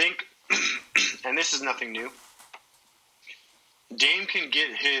 I think, and this is nothing new, Dame can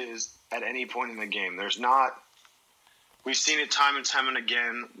get his at any point in the game. We've seen it time and time and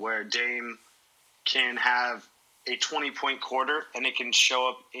again where Dame can have a 20-point quarter, and it can show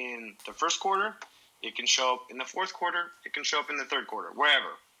up in the first quarter, it can show up in the fourth quarter, it can show up in the third quarter, wherever.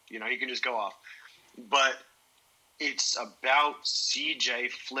 He can just go off. But it's about CJ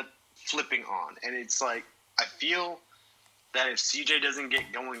flipping on. And it's like, I feel that if CJ doesn't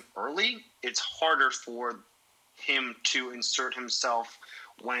get going early, it's harder for him to insert himself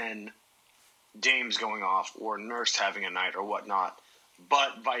when Dame's going off or Nurse having a night or whatnot.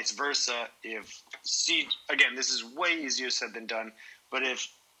 But vice versa, again, this is way easier said than done, but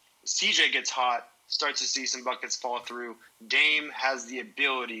if CJ gets hot, starts to see some buckets fall through, Dame has the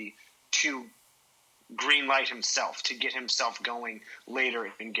ability to green light himself, to get himself going later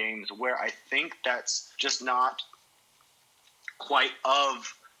in games, where I think that's just not quite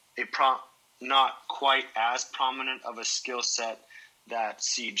of a not quite as prominent of a skill set that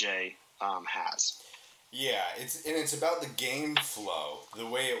CJ has. Yeah, it's about the game flow, the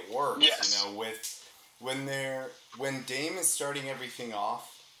way it works. Yes. You know, when Dame is starting everything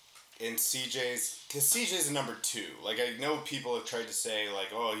off, and because CJ's a number 2. Like, I know people have tried to say, like,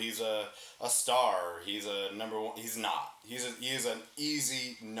 oh, he's a star, he's a number 1. He's not. He is an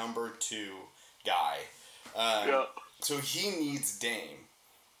easy number 2 guy. So he needs Dame.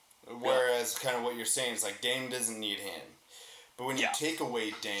 Whereas kind of what you're saying is like Dame doesn't need him. But when you take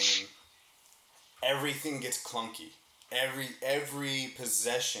away Dame, everything gets clunky. Every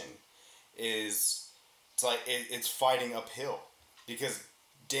possession it's fighting uphill because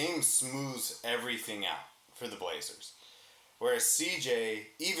Dame smooths everything out for the Blazers. Whereas CJ,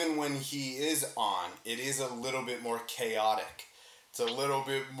 even when he is on, it is a little bit more chaotic. It's a little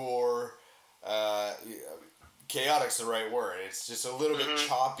bit more chaotic's the right word. It's just a little bit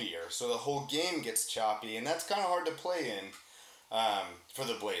choppier. So the whole game gets choppy, and that's kind of hard to play in for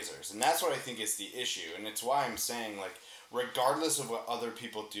the Blazers. And that's what I think is the issue. And it's why I'm saying, like, regardless of what other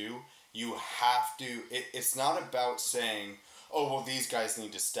people do, you have to... It's not about saying, oh, well, these guys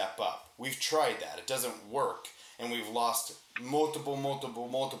need to step up. We've tried that. It doesn't work. And we've lost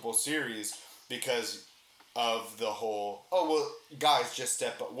multiple series because of the whole, oh, well, guys, just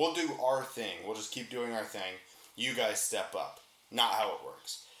step up. We'll do our thing. We'll just keep doing our thing. You guys step up. Not how it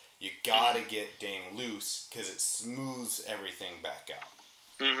works. You gotta get Dame loose because it smooths everything back out.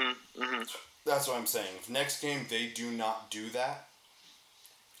 That's what I'm saying. If next game they do not do that,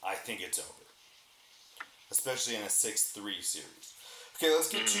 I think it's over. Especially in a 6-3 series. Okay, let's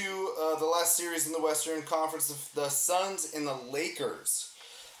get to the last series in the Western Conference. The Suns and the Lakers.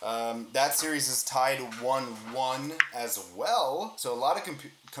 That series is tied 1-1 as well. So a lot of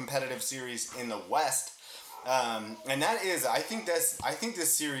competitive series in the West. And that is, I think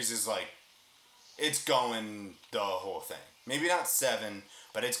this series is like, it's going the whole thing. Maybe not 7,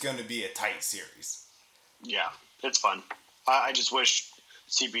 but it's going to be a tight series. Yeah, it's fun. I just wish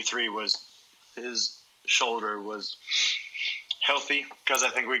CP3 his shoulder was healthy, because I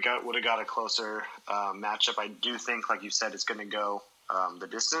think we would have got a closer matchup. I do think, like you said, it's going to go the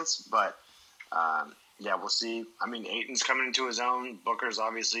distance, but yeah, we'll see. I mean, Ayton's coming into his own. Booker's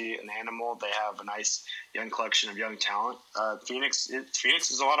obviously an animal. They have a nice young collection of young talent. Phoenix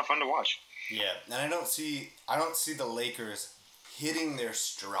is a lot of fun to watch. Yeah, and I don't see the Lakers hitting their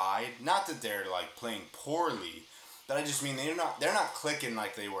stride. Not that they're like playing poorly, but I just mean they're not clicking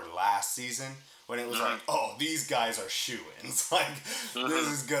like they were last season when it was like, oh, these guys are shoo-ins. Like this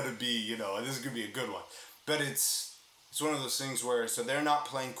is gonna be a good one. But it's one of those things where so they're not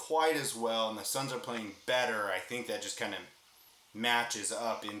playing quite as well, and the Suns are playing better. I think that just kind of matches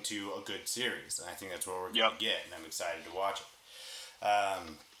up into a good series, and I think that's what we're gonna get, and I'm excited to watch it.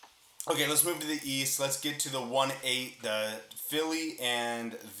 Okay, let's move to the East. Let's get to the 1-8, the Philly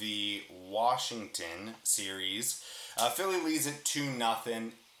and the Washington series. Philly leads it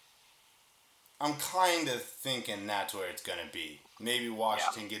 2-0. I'm kind of thinking that's where it's going to be. Maybe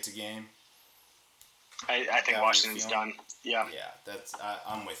Washington gets a game. I think Washington's done. Yeah. Yeah,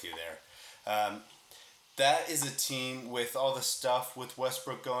 I'm with you there. That is a team with all the stuff with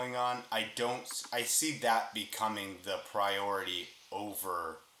Westbrook going on. I see that becoming the priority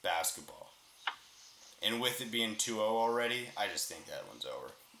over basketball. And with it being 2-0 already, I just think that one's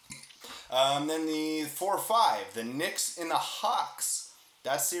over. Then the 4-5, the Knicks and the Hawks.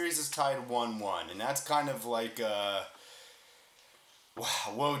 That series is tied 1-1, and that's kind of like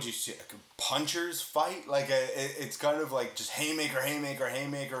what would you say, a puncher's fight? Like it's kind of like just haymaker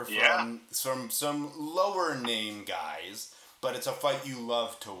from some lower name guys, but it's a fight you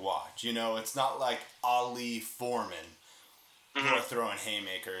love to watch. You know, it's not like Ali Foreman who are throwing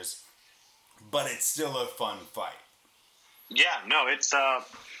haymakers, but it's still a fun fight. Yeah, no, it's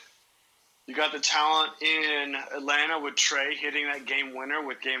you got the talent in Atlanta with Trey hitting that game winner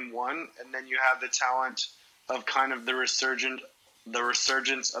with game 1, and then you have the talent of kind of the resurgence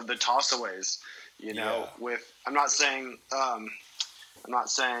of the tossaways. You know, with I'm not saying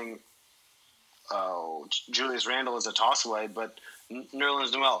Julius Randle is a tossaway, but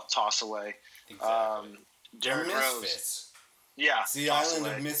Nerlens Noel tossaway. Exactly. Derrick They're Rose. misfits. Yeah, it's the island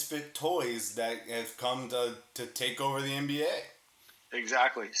of misfit toys that have come to take over the NBA.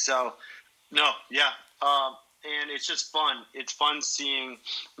 Exactly. So, no, yeah. And it's just fun. It's fun seeing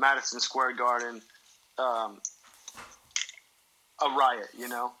Madison Square Garden a riot, you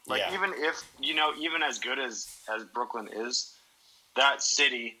know? Like, even if, even as good as Brooklyn is, that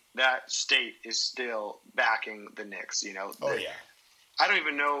city, that state is still backing the Knicks, you know? I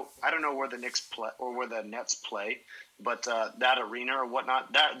don't know where the Knicks play or where the Nets play, but that arena or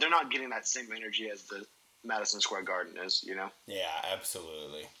whatnot, they're not getting that same energy as the Madison Square Garden is, you know? Yeah,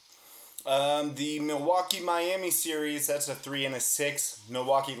 absolutely. The Milwaukee-Miami series, that's a 3 and a 6.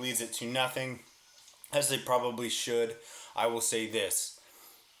 Milwaukee leads it 2-0, as they probably should. I will say this.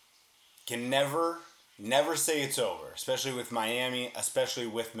 Can never say it's over, especially with Miami, especially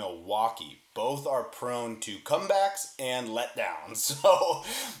with Milwaukee. Both are prone to comebacks and letdowns. So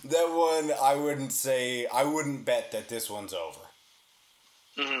that one, I wouldn't bet that this one's over.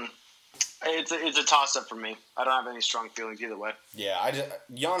 Mm-hmm. It's a toss-up for me. I don't have any strong feelings either way. Yeah,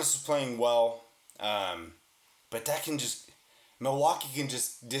 Giannis is playing well, but Milwaukee can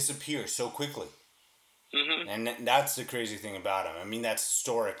just disappear so quickly. Mm-hmm. And that's the crazy thing about him. I mean, that's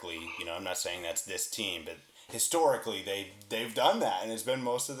historically, I'm not saying that's this team, but historically they've done that, and it's been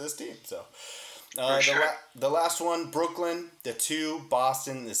most of this team. So sure. The last one, Brooklyn, the 2,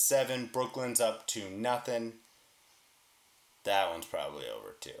 Boston, the 7. Brooklyn's up 2-0. That one's probably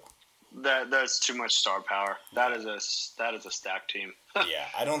over too. That's too much star power. That is a stacked team. Yeah,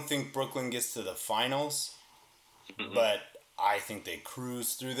 I don't think Brooklyn gets to the finals, but I think they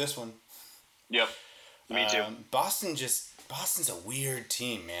cruise through this one. Yep, me too. Boston's a weird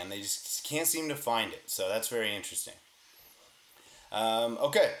team, man. They just can't seem to find it, so that's very interesting.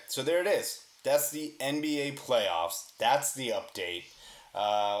 Okay, so there it is. That's the NBA playoffs. That's the update.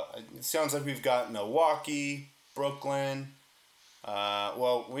 It sounds like we've got Milwaukee, Brooklyn.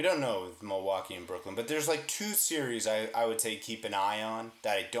 Well, we don't know with Milwaukee and Brooklyn, but there's like 2 series I would say keep an eye on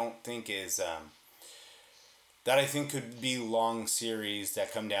that I don't think is that I think could be long series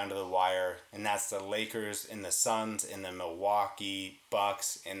that come down to the wire, and that's the Lakers and the Suns and the Milwaukee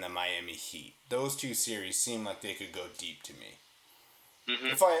Bucks and the Miami Heat. Those 2 series seem like they could go deep to me.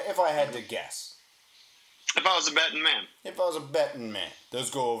 Mm-hmm. If I had to guess. If I was a betting man. Those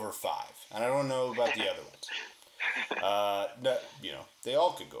go over 5, and I don't know about the other ones. They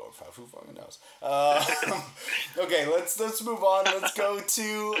all could go over 5. Who fucking knows? Okay, let's move on. Let's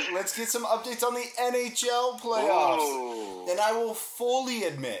get some updates on the NHL playoffs. Ooh. And I will fully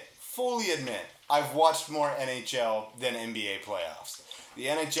admit, I've watched more NHL than NBA playoffs. The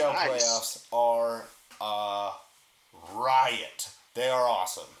NHL playoffs are a riot. They are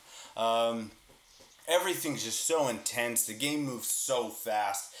awesome. Everything's just so intense. The game moves so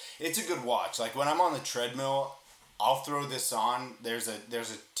fast. It's a good watch. Like when I'm on the treadmill, I'll throw this on. There's a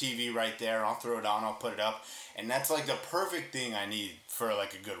TV right there. I'll throw it on. I'll put it up, and that's like the perfect thing I need for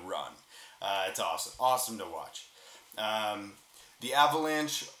like a good run. It's awesome to watch. The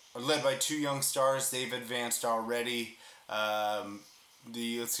Avalanche are led by 2 young stars. They've advanced already.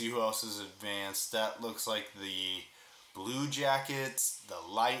 Let's see who else has advanced. That looks like the Blue Jackets, the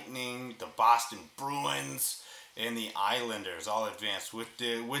Lightning, the Boston Bruins, and the Islanders all advanced with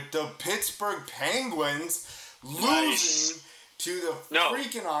the Pittsburgh Penguins losing to the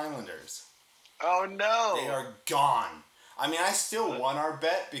freaking Islanders. Oh no! They are gone. I mean, I still won our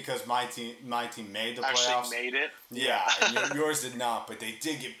bet because my team made the playoffs. Actually made it. Yeah, and yours did not, but they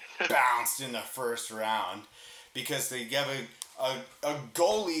did get bounced in the first round because they have a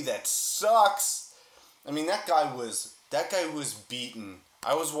goalie that sucks. I mean, that guy was beaten.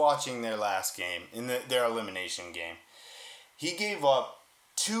 I was watching their last game, in their elimination game. He gave up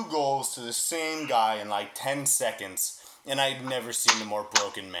 2 goals to the same guy in like 10 seconds, and I'd never seen a more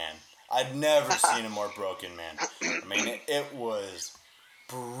broken man. I mean, it was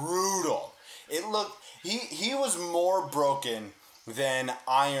brutal. It looked, he was more broken than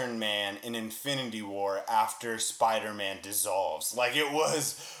Iron Man in Infinity War after Spider-Man dissolves. Like, it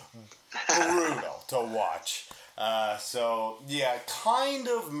was brutal to watch. So, yeah, kind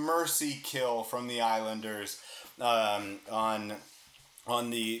of mercy kill from the Islanders on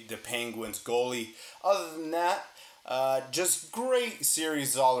the Penguins goalie. Other than that, just great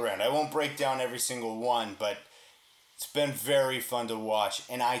series all around. I won't break down every single one, but it's been very fun to watch,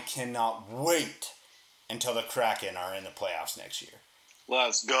 and I cannot wait until the Kraken are in the playoffs next year.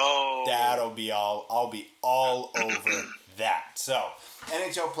 Let's go. I'll be all over that. So,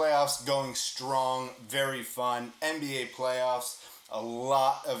 NHL playoffs going strong, very fun. NBA playoffs, a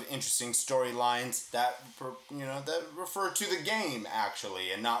lot of interesting storylines that refer to the game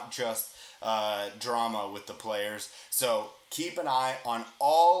actually, and not just drama with the players. So keep an eye on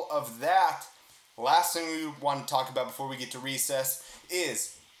all of that. Last thing we want to talk about before we get to recess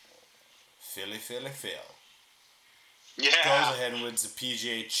is Philly. Yeah. Goes ahead and wins the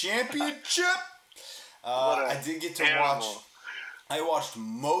PGA Championship. I did get to watch. I watched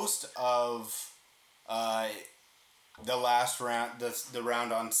most of the last round, the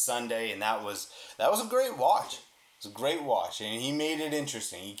round on Sunday, and that was a great watch. It's a great watch, and he made it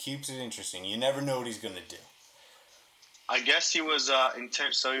interesting. He keeps it interesting. You never know what he's going to do. I guess he was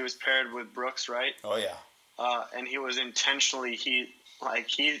so he was paired with Brooks, right? Oh yeah. And he was intentionally he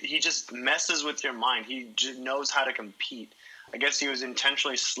just messes with your mind. He just knows how to compete. I guess he was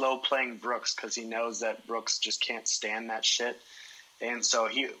intentionally slow playing Brooks because he knows that Brooks just can't stand that shit. And so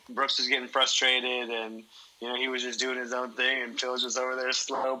Brooks was getting frustrated, and he was just doing his own thing, and Phil was just over there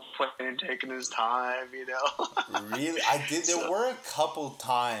slow playing and taking his time. Really, I did. There were a couple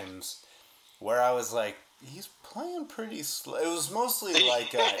times where I was like, he's playing pretty slow. It was mostly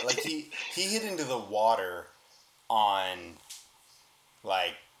like he hit into the water on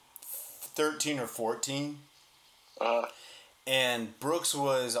like 13 or 14. And Brooks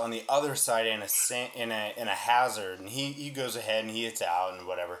was on the other side in a hazard, and he goes ahead and he hits out and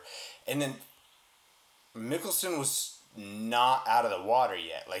whatever. And then Mickelson was not out of the water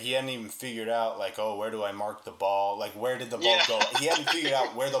yet. Like, he hadn't even figured out, like, oh, where do I mark the ball? Like, where did the ball go? He hadn't figured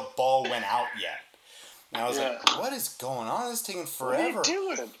out where the ball went out yet. And I was like, what is going on? This is taking forever. What are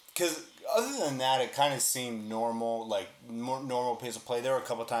you doing? Because other than that, it kind of seemed normal, like more normal pace of play. There were a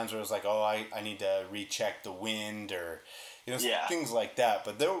couple times where it was like, oh, I need to recheck the wind or things like that.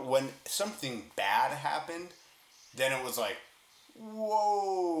 But when something bad happened, then it was like,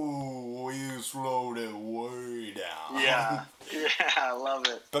 whoa, you slowed it way down. Yeah, I love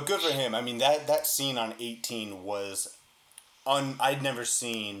it. But good for him. I mean, that scene on 18 was I'd never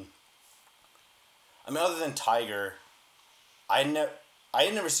seen. I mean, other than Tiger, I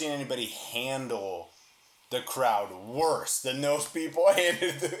had never seen anybody handle the crowd worse than those people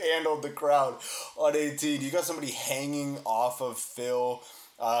handled the crowd on 18. You got somebody hanging off of Phil.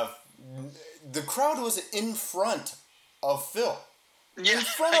 The crowd was in front of Phil. Yeah, in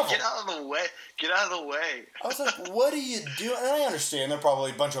front of get out of the way. Get out of the way. I was like, what are you doing? And I understand they're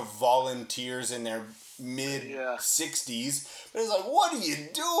probably a bunch of volunteers in their mid-60s. But it's like, what are you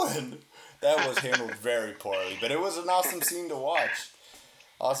doing? That was handled very poorly. But it was an awesome scene to watch.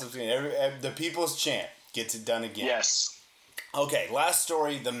 Awesome scene. The people's chant gets it done again. Yes. Okay, last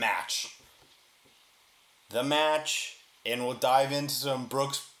story, the match. The match, and we'll dive into some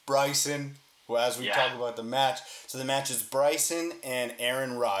Brooks-Bryson as we talk about the match. So the match is Bryson and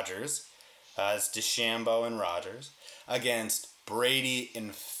Aaron Rodgers. It's DeChambeau and Rodgers against Brady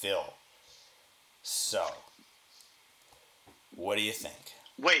and Phil. So, what do you think?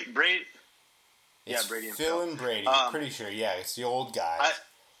 Wait, Brady... It's Brady and Phil and Brady. Pretty sure, it's the old guys.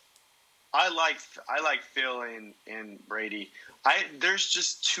 I like Phil and Brady. There's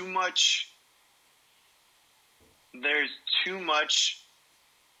just too much. There's too much.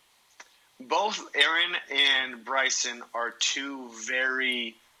 Both Aaron and Bryson are two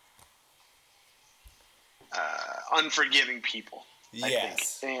very unforgiving people.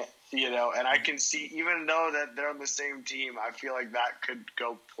 Yes. I think. And I can see, even though that they're on the same team, I feel like that could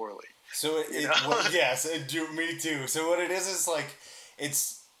go poorly. So me too. So what it is like,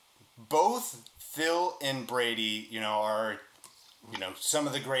 it's both Phil and Brady, are, some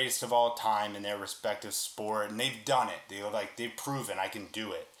of the greatest of all time in their respective sport, and they've done it. They've proven I can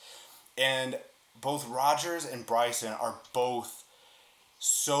do it. And both Rodgers and Bryson are both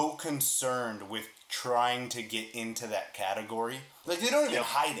so concerned with trying to get into that category. Like, they don't even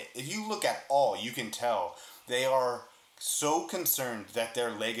hide it. If you look at all, you can tell they are so concerned that their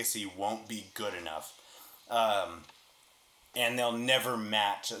legacy won't be good enough. And they'll never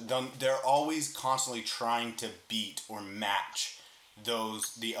match. They're always constantly trying to beat or match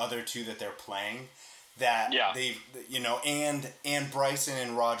the other two that they're playing. That they've, and Bryson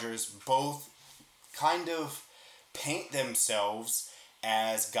and Rodgers both kind of paint themselves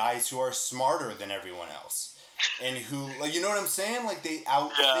as guys who are smarter than everyone else. And who, like, you know what I'm saying? Like, they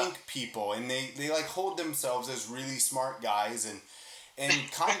outthink people, and they like hold themselves as really smart guys, and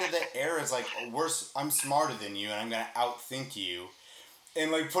kind of the air is like, I'm smarter than you, and I'm gonna outthink you,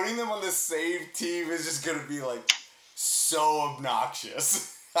 and like putting them on the same team is just gonna be like so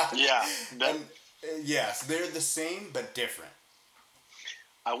obnoxious. Yes, they're the same but different.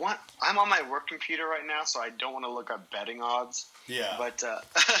 I'm on my work computer right now, so I don't want to look up betting odds. Yeah. But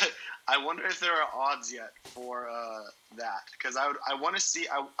I wonder if there are odds yet for that, because I want to see.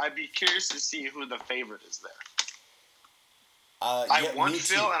 I'd be curious to see who the favorite is there. I want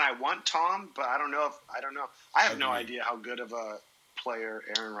Phil and I want Tom, but I don't know. I have no idea how good of a player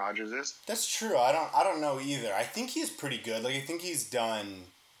Aaron Rodgers is. That's true. I don't know either. I think he's pretty good. Like, I think he's done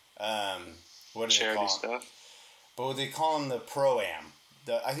what do they call stuff? But what they call him, the Pro-Am.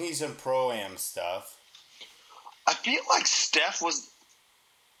 I think he's done Pro-Am stuff. I feel like Steph was...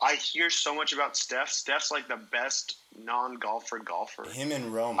 I hear so much about Steph. Steph's like the best non-golfer golfer. Him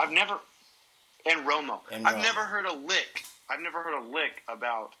and Rome. And Romo. And I've Romo. never heard a lick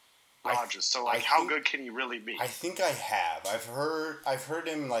about Rodgers. So, like, how good can he really be? I think I have. I've heard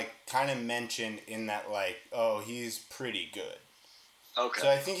him, like, kind of mentioned in that, like, oh, he's pretty good. Okay. So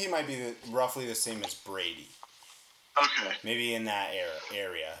I think he might be roughly the same as Brady. Okay. Maybe in that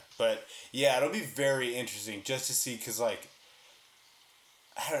area. But, yeah, it'll be very interesting just to see, because, like,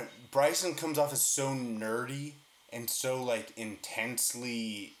 Bryson comes off as so nerdy and so, like,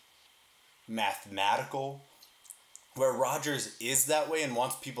 intensely mathematical, where Rodgers is that way and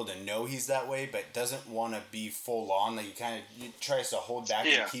wants people to know he's that way, but doesn't want to be full on. Like, he tries to hold back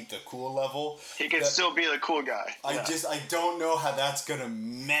and keep the cool level. He can still be the cool guy. I don't know how that's gonna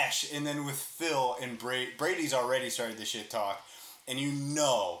mesh. And then with Phil and Brady's already started the shit talk, and you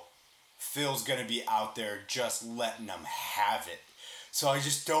know Phil's gonna be out there just letting them have it. So I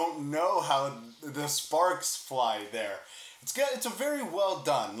just don't know how the sparks fly there. It's a very well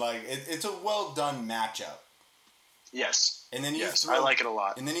done, like, it's a well done matchup. Yes. And then I like it a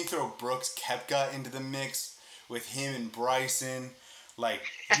lot. And then you throw Brooks Koepka into the mix with him and Bryson. Like,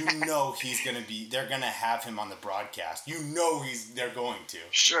 you know they're gonna have him on the broadcast. You know they're going to.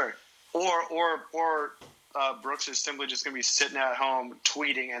 Sure. Or Brooks is simply just going to be sitting at home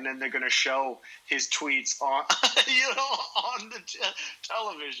tweeting, and then they're going to show his tweets on, on the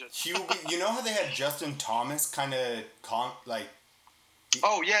television. You know how they had Justin Thomas kind of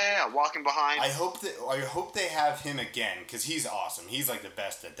walking behind. I hope they have him again, because he's awesome. He's like the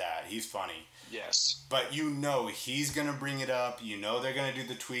best at that. He's funny. Yes. But you know he's going to bring it up. You know they're going to do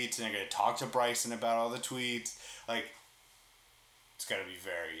the tweets, and they're going to talk to Bryson about all the tweets. Like, it's going to be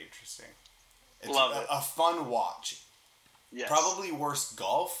very interesting. It's Love it. A fun watch. Yes. Probably worse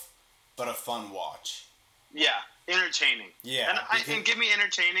golf, but a fun watch. Yeah, entertaining. Yeah. And give me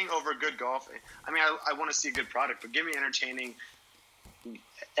entertaining over good golf. I mean, I want to see a good product, but give me entertaining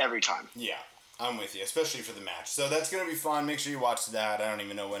every time. Yeah, I'm with you, especially for the match. So that's going to be fun. Make sure you watch that. I don't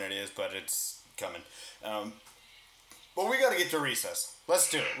even know when it is, but it's coming. But we got to get to recess.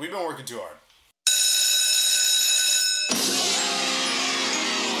 Let's do it. We've been working too hard.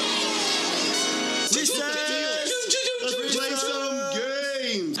 Let's play some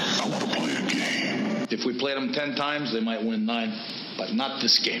games. I want to play a game. If we played them 10 times, they might win 9. But not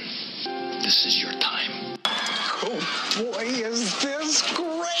this game. This is your time. Oh, boy, is this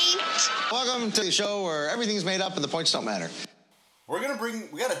great! Welcome to the show where everything's made up and the points don't matter. We got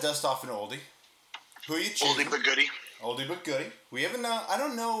to dust off an oldie. Who are you choosing? Oldie but goodie. Oldie but goodie. We haven't, I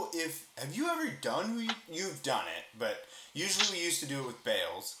don't know if, have you ever done you've done it, but usually we used to do it with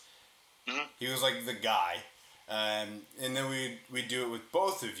Bales. Mm-hmm. He was like the guy. And then we'd do it with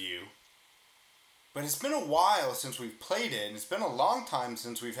both of you. But it's been a while since we've played it, and it's been a long time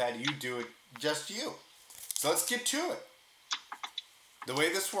since we've had you do it, just you. So let's get to it. The way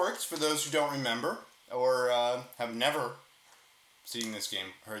this works, for those who don't remember, or have never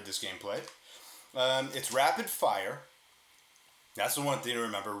heard this game played, it's rapid fire. That's the one thing to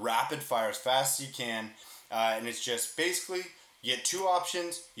remember. Rapid fire as fast as you can. And it's just basically, you get 2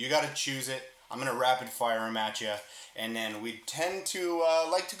 options, you got to choose it. I'm going to rapid fire them at you. And then we tend to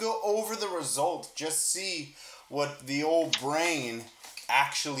like to go over the results, just see what the old brain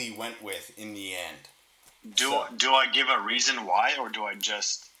actually went with in the end. Do I give a reason why, or do I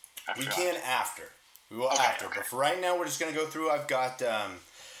just... We can after. We will after. Okay. But for right now, we're just going to go through. I've got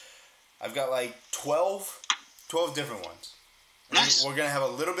like 12 different ones. Nice. We're going to have a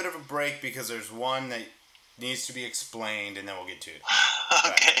little bit of a break because there's one that needs to be explained, and then we'll get to it.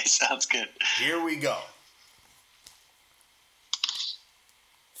 Okay, right. Sounds good. Here we go.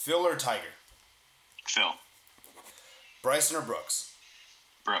 Phil or Tiger? Phil. Bryson or Brooks?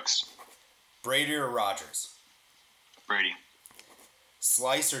 Brooks. Brady or Rodgers? Brady.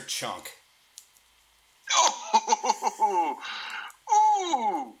 Slice or chunk? Oh!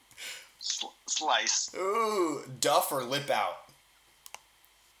 Ooh! Slice. Ooh! Duff or lip out?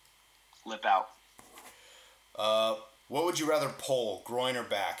 Lip out. What would you rather pull, groin or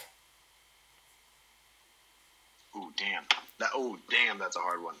back? Ooh, damn. That's a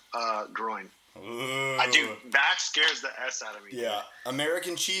hard one. Groin. Ooh. I do. Back scares the S out of me. Yeah.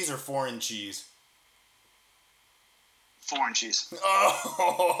 American cheese or foreign cheese? Foreign cheese.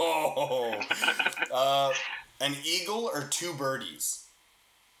 Oh! An eagle or 2 birdies?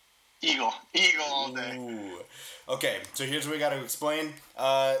 Eagle. Eagle all day. Ooh. Okay, so here's what we got to explain.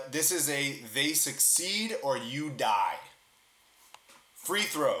 This is they succeed or you die. Free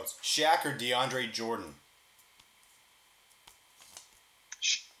throws. Shaq or DeAndre Jordan?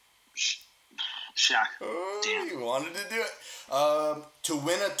 Shaq. Oh, damn. You wanted to do it. To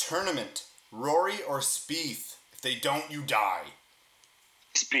win a tournament. Rory or Spieth? If they don't, you die.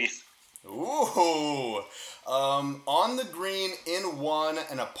 Spieth. Ooh. On the green in 1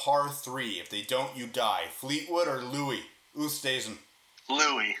 and a par 3. If they don't, you die. Fleetwood or Louis? Oosthuizen.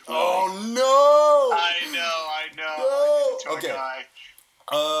 Louis. Oh, no! I know. No! Okay.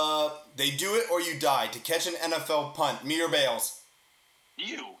 They do it or you die. To catch an NFL punt, me or Bales?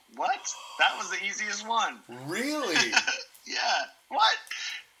 You. What? That was the easiest one. Really? Yeah. What?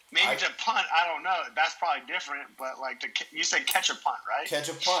 Maybe to punt, I don't know. That's probably different, but like you said catch a punt, right? Catch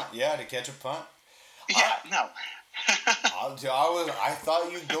a punt, yeah, to catch a punt. Yeah, no. I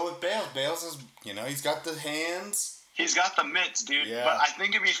thought you'd go with Bales. Bales is, he's got the hands. He's got the mitts, dude. Yeah. But I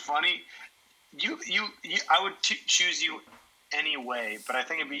think it'd be funny. I would choose you anyway, but I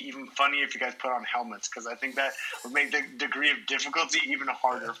think it'd be even funnier if you guys put on helmets, because I think that would make the degree of difficulty even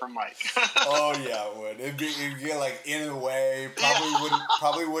harder for Mike. Oh yeah, it would. It'd get like in the way.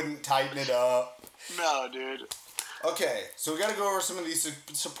 Probably wouldn't tighten it up. No, dude. Okay, so we got to go over some of these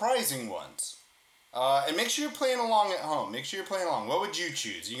surprising ones. And make sure you're playing along at home. Make sure you're playing along. What would you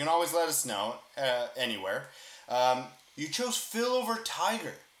choose? You can always let us know anywhere. You chose Phil over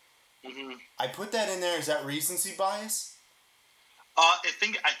Tiger. Mm-hmm. I put that in there. Is that recency bias? I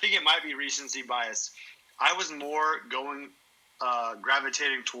think it might be recency bias. I was more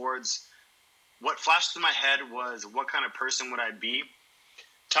gravitating towards what flashed through my head was what kind of person would I be.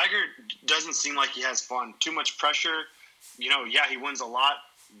 Tiger doesn't seem like he has fun. Too much pressure. Yeah, he wins a lot.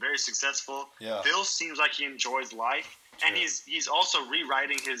 Very successful. Yeah. Phil seems like he enjoys life. True. And he's also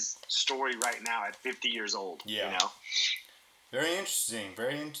rewriting his story right now at 50 years old. Yeah. Very interesting.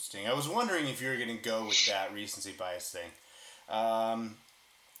 Very interesting. I was wondering if you were going to go with that recency bias thing.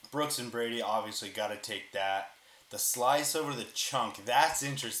 Brooks and Brady obviously got to take that. The slice over the chunk. That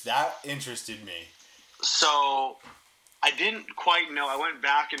interested me. So I didn't quite know. I went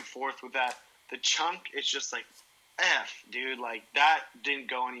back and forth with that. The chunk, it's just like, dude, like that didn't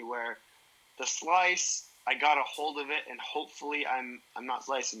go anywhere. The slice, I got a hold of it, and hopefully I'm not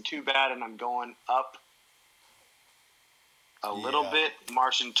slicing too bad, and I'm going up a little bit,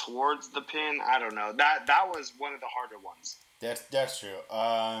 marching towards the pin. I don't know. That was one of the harder ones. That's true.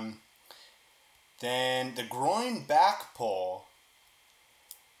 Then the groin back pull.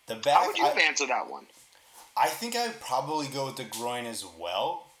 How would you have answered that one? I think I would probably go with the groin as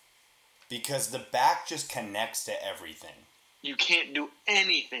well, because the back just connects to everything. You can't do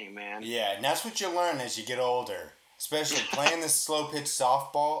anything, man. Yeah, and that's what you learn as you get older. Especially playing this slow pitch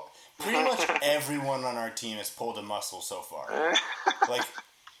softball. Pretty much everyone on our team has pulled a muscle so far. Like,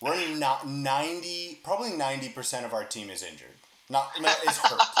 we're not 90% of our team is injured. It's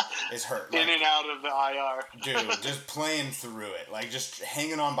hurt. It's hurt. In and out of the IR. Dude, just playing through it. Like, just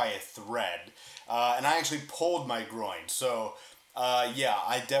hanging on by a thread. And I actually pulled my groin. So, yeah,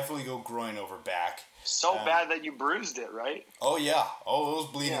 I definitely go groin over back. So bad that you bruised it, right? Oh, yeah. Oh, it was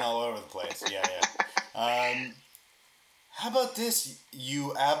bleeding all over the place. Yeah. How about this,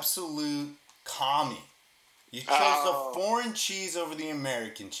 you absolute commie? You chose the foreign cheese over the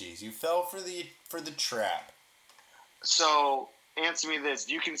American cheese. You fell for the trap. So, answer me this.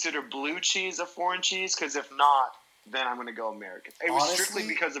 Do you consider blue cheese a foreign cheese? Because if not, then I'm going to go American. It was strictly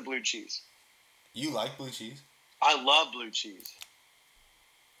because of blue cheese. You like blue cheese? I love blue cheese.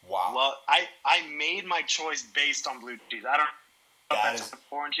 Wow. I made my choice based on blue cheese. I don't know if that's a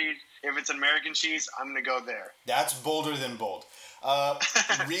foreign cheese. If it's American cheese, I'm going to go there. That's bolder than bold.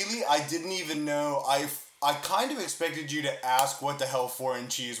 Really? I didn't even know. I kind of expected you to ask what the hell foreign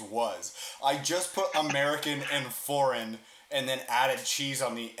cheese was. I just put American and foreign and then added cheese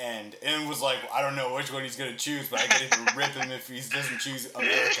on the end. And was like, I don't know which one he's going to choose, but I get to rip him if he doesn't choose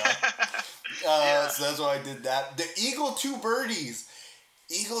America. So that's why I did that. The Eagle 2 birdies.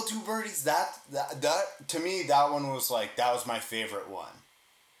 Eagle 2 birdies, that to me, that one was like, that was my favorite one.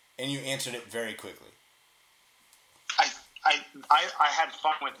 And you answered it very quickly. I had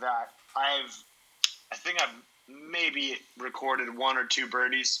fun with that. I think I've maybe recorded 1 or 2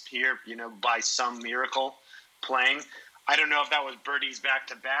 birdies here, by some miracle playing. I don't know if that was birdies back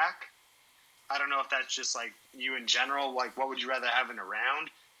to back. I don't know if that's just like you in general, like what would you rather have in a round?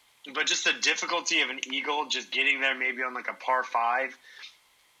 But just the difficulty of an eagle, just getting there maybe on like a par 5,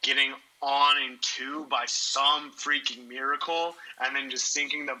 getting on in 2 by some freaking miracle, and then just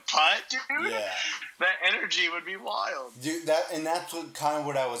sinking the putt, dude. Yeah. That energy would be wild. Dude, that's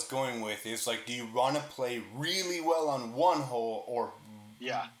what I was going with. It's like, do you want to play really well on 1 hole or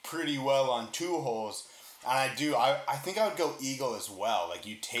pretty well on 2 holes? And I do. I think I would go eagle as well. Like,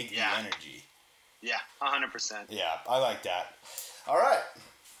 you take the energy. Yeah, 100%. Yeah, I like that. All right.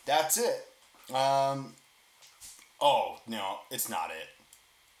 That's it. Oh, no, it's not it.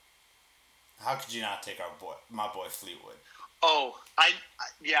 How could you not take my boy Fleetwood? Oh,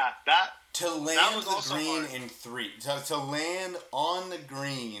 that. To land the green in 3. To land on the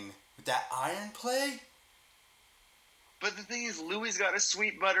green with that iron play? But the thing is, Louis got a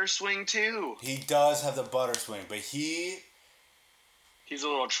sweet butter swing, too. He does have the butter swing, but he's a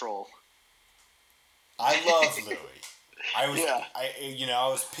little troll. I love Louis. I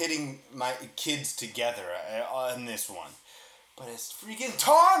was pitting my kids together on this one. But it's freaking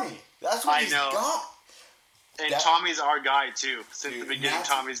Tommy! That's what he's got. And Tommy's our guy, too. Since the beginning,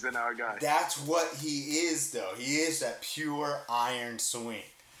 Tommy's been our guy. That's what he is, though. He is that pure iron swing.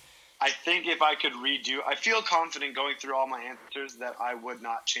 I think if I could I feel confident going through all my answers that I would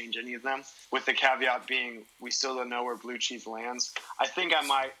not change any of them, with the caveat being we still don't know where blue cheese lands. I think I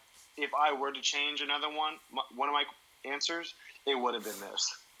might, if I were to change another one of my answers, it would have been this.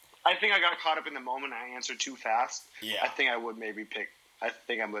 I think I got caught up in the moment and I answered too fast. Yeah. I think I would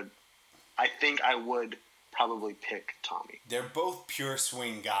probably pick Tommy. They're both pure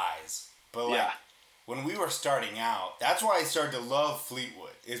swing guys, but when we were starting out, that's why I started to love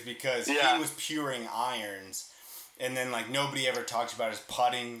Fleetwood, is because he was puring irons, and then nobody ever talks about his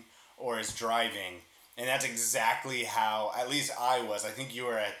putting or his driving, and that's exactly how, at least I was. I think you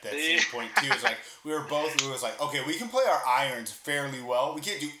were at that same point too. It's it was like, okay, we can play our irons fairly well. We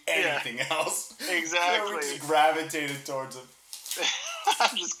can't do anything else. Exactly. So we just gravitated towards them.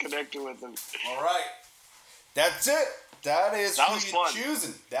 I'm just connected with them. All right. That's it. That is that who you're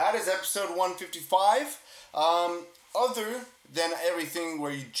choosing. That is episode 155. Other than everything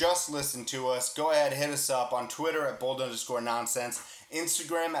where you just listened to us, go ahead, hit us up on Twitter at bold_nonsense,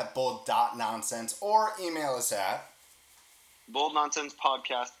 Instagram at bold.nonsense, or email us at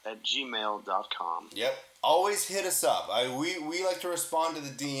boldnonsensepodcast@gmail.com. Yep. Always hit us up. We like to respond to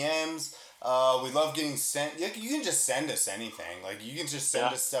the DMs. We love getting sent. You can just send us anything. You can just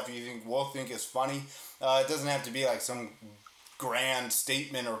send us stuff we'll think is funny. It doesn't have to be some grand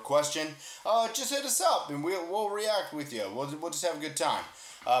statement or question. Just hit us up and we'll react with you. We'll just have a good time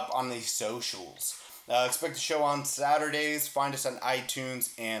on the socials. Expect the show on Saturdays. Find us on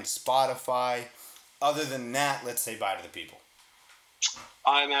iTunes and Spotify. Other than that, let's say bye to the people.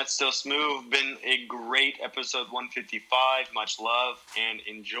 I'm Matt Still Smooth. Been a great episode 155. Much love and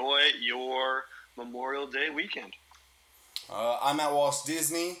enjoy your Memorial Day weekend. I'm at Walt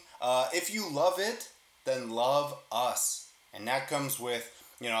Disney. If you love it, then love us. And that comes with,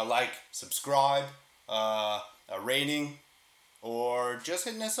 subscribe, a rating, or just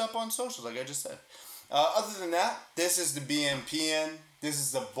hitting us up on socials, like I just said. Other than that, this is the BNPN. This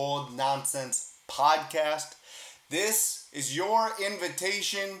is the Bold Nonsense Podcast. This is your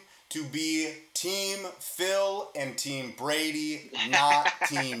invitation to be Team Phil and Team Brady, not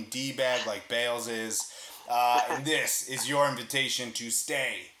Team D-Bag like Bales is. And this is your invitation to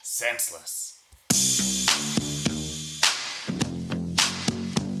stay senseless.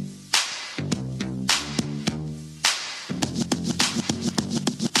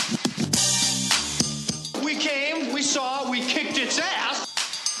 We came, we saw, we kicked its ass.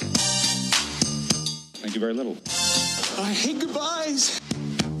 Thank you very little. I hate goodbyes.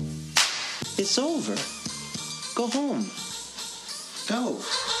 It's over. Go home. Go.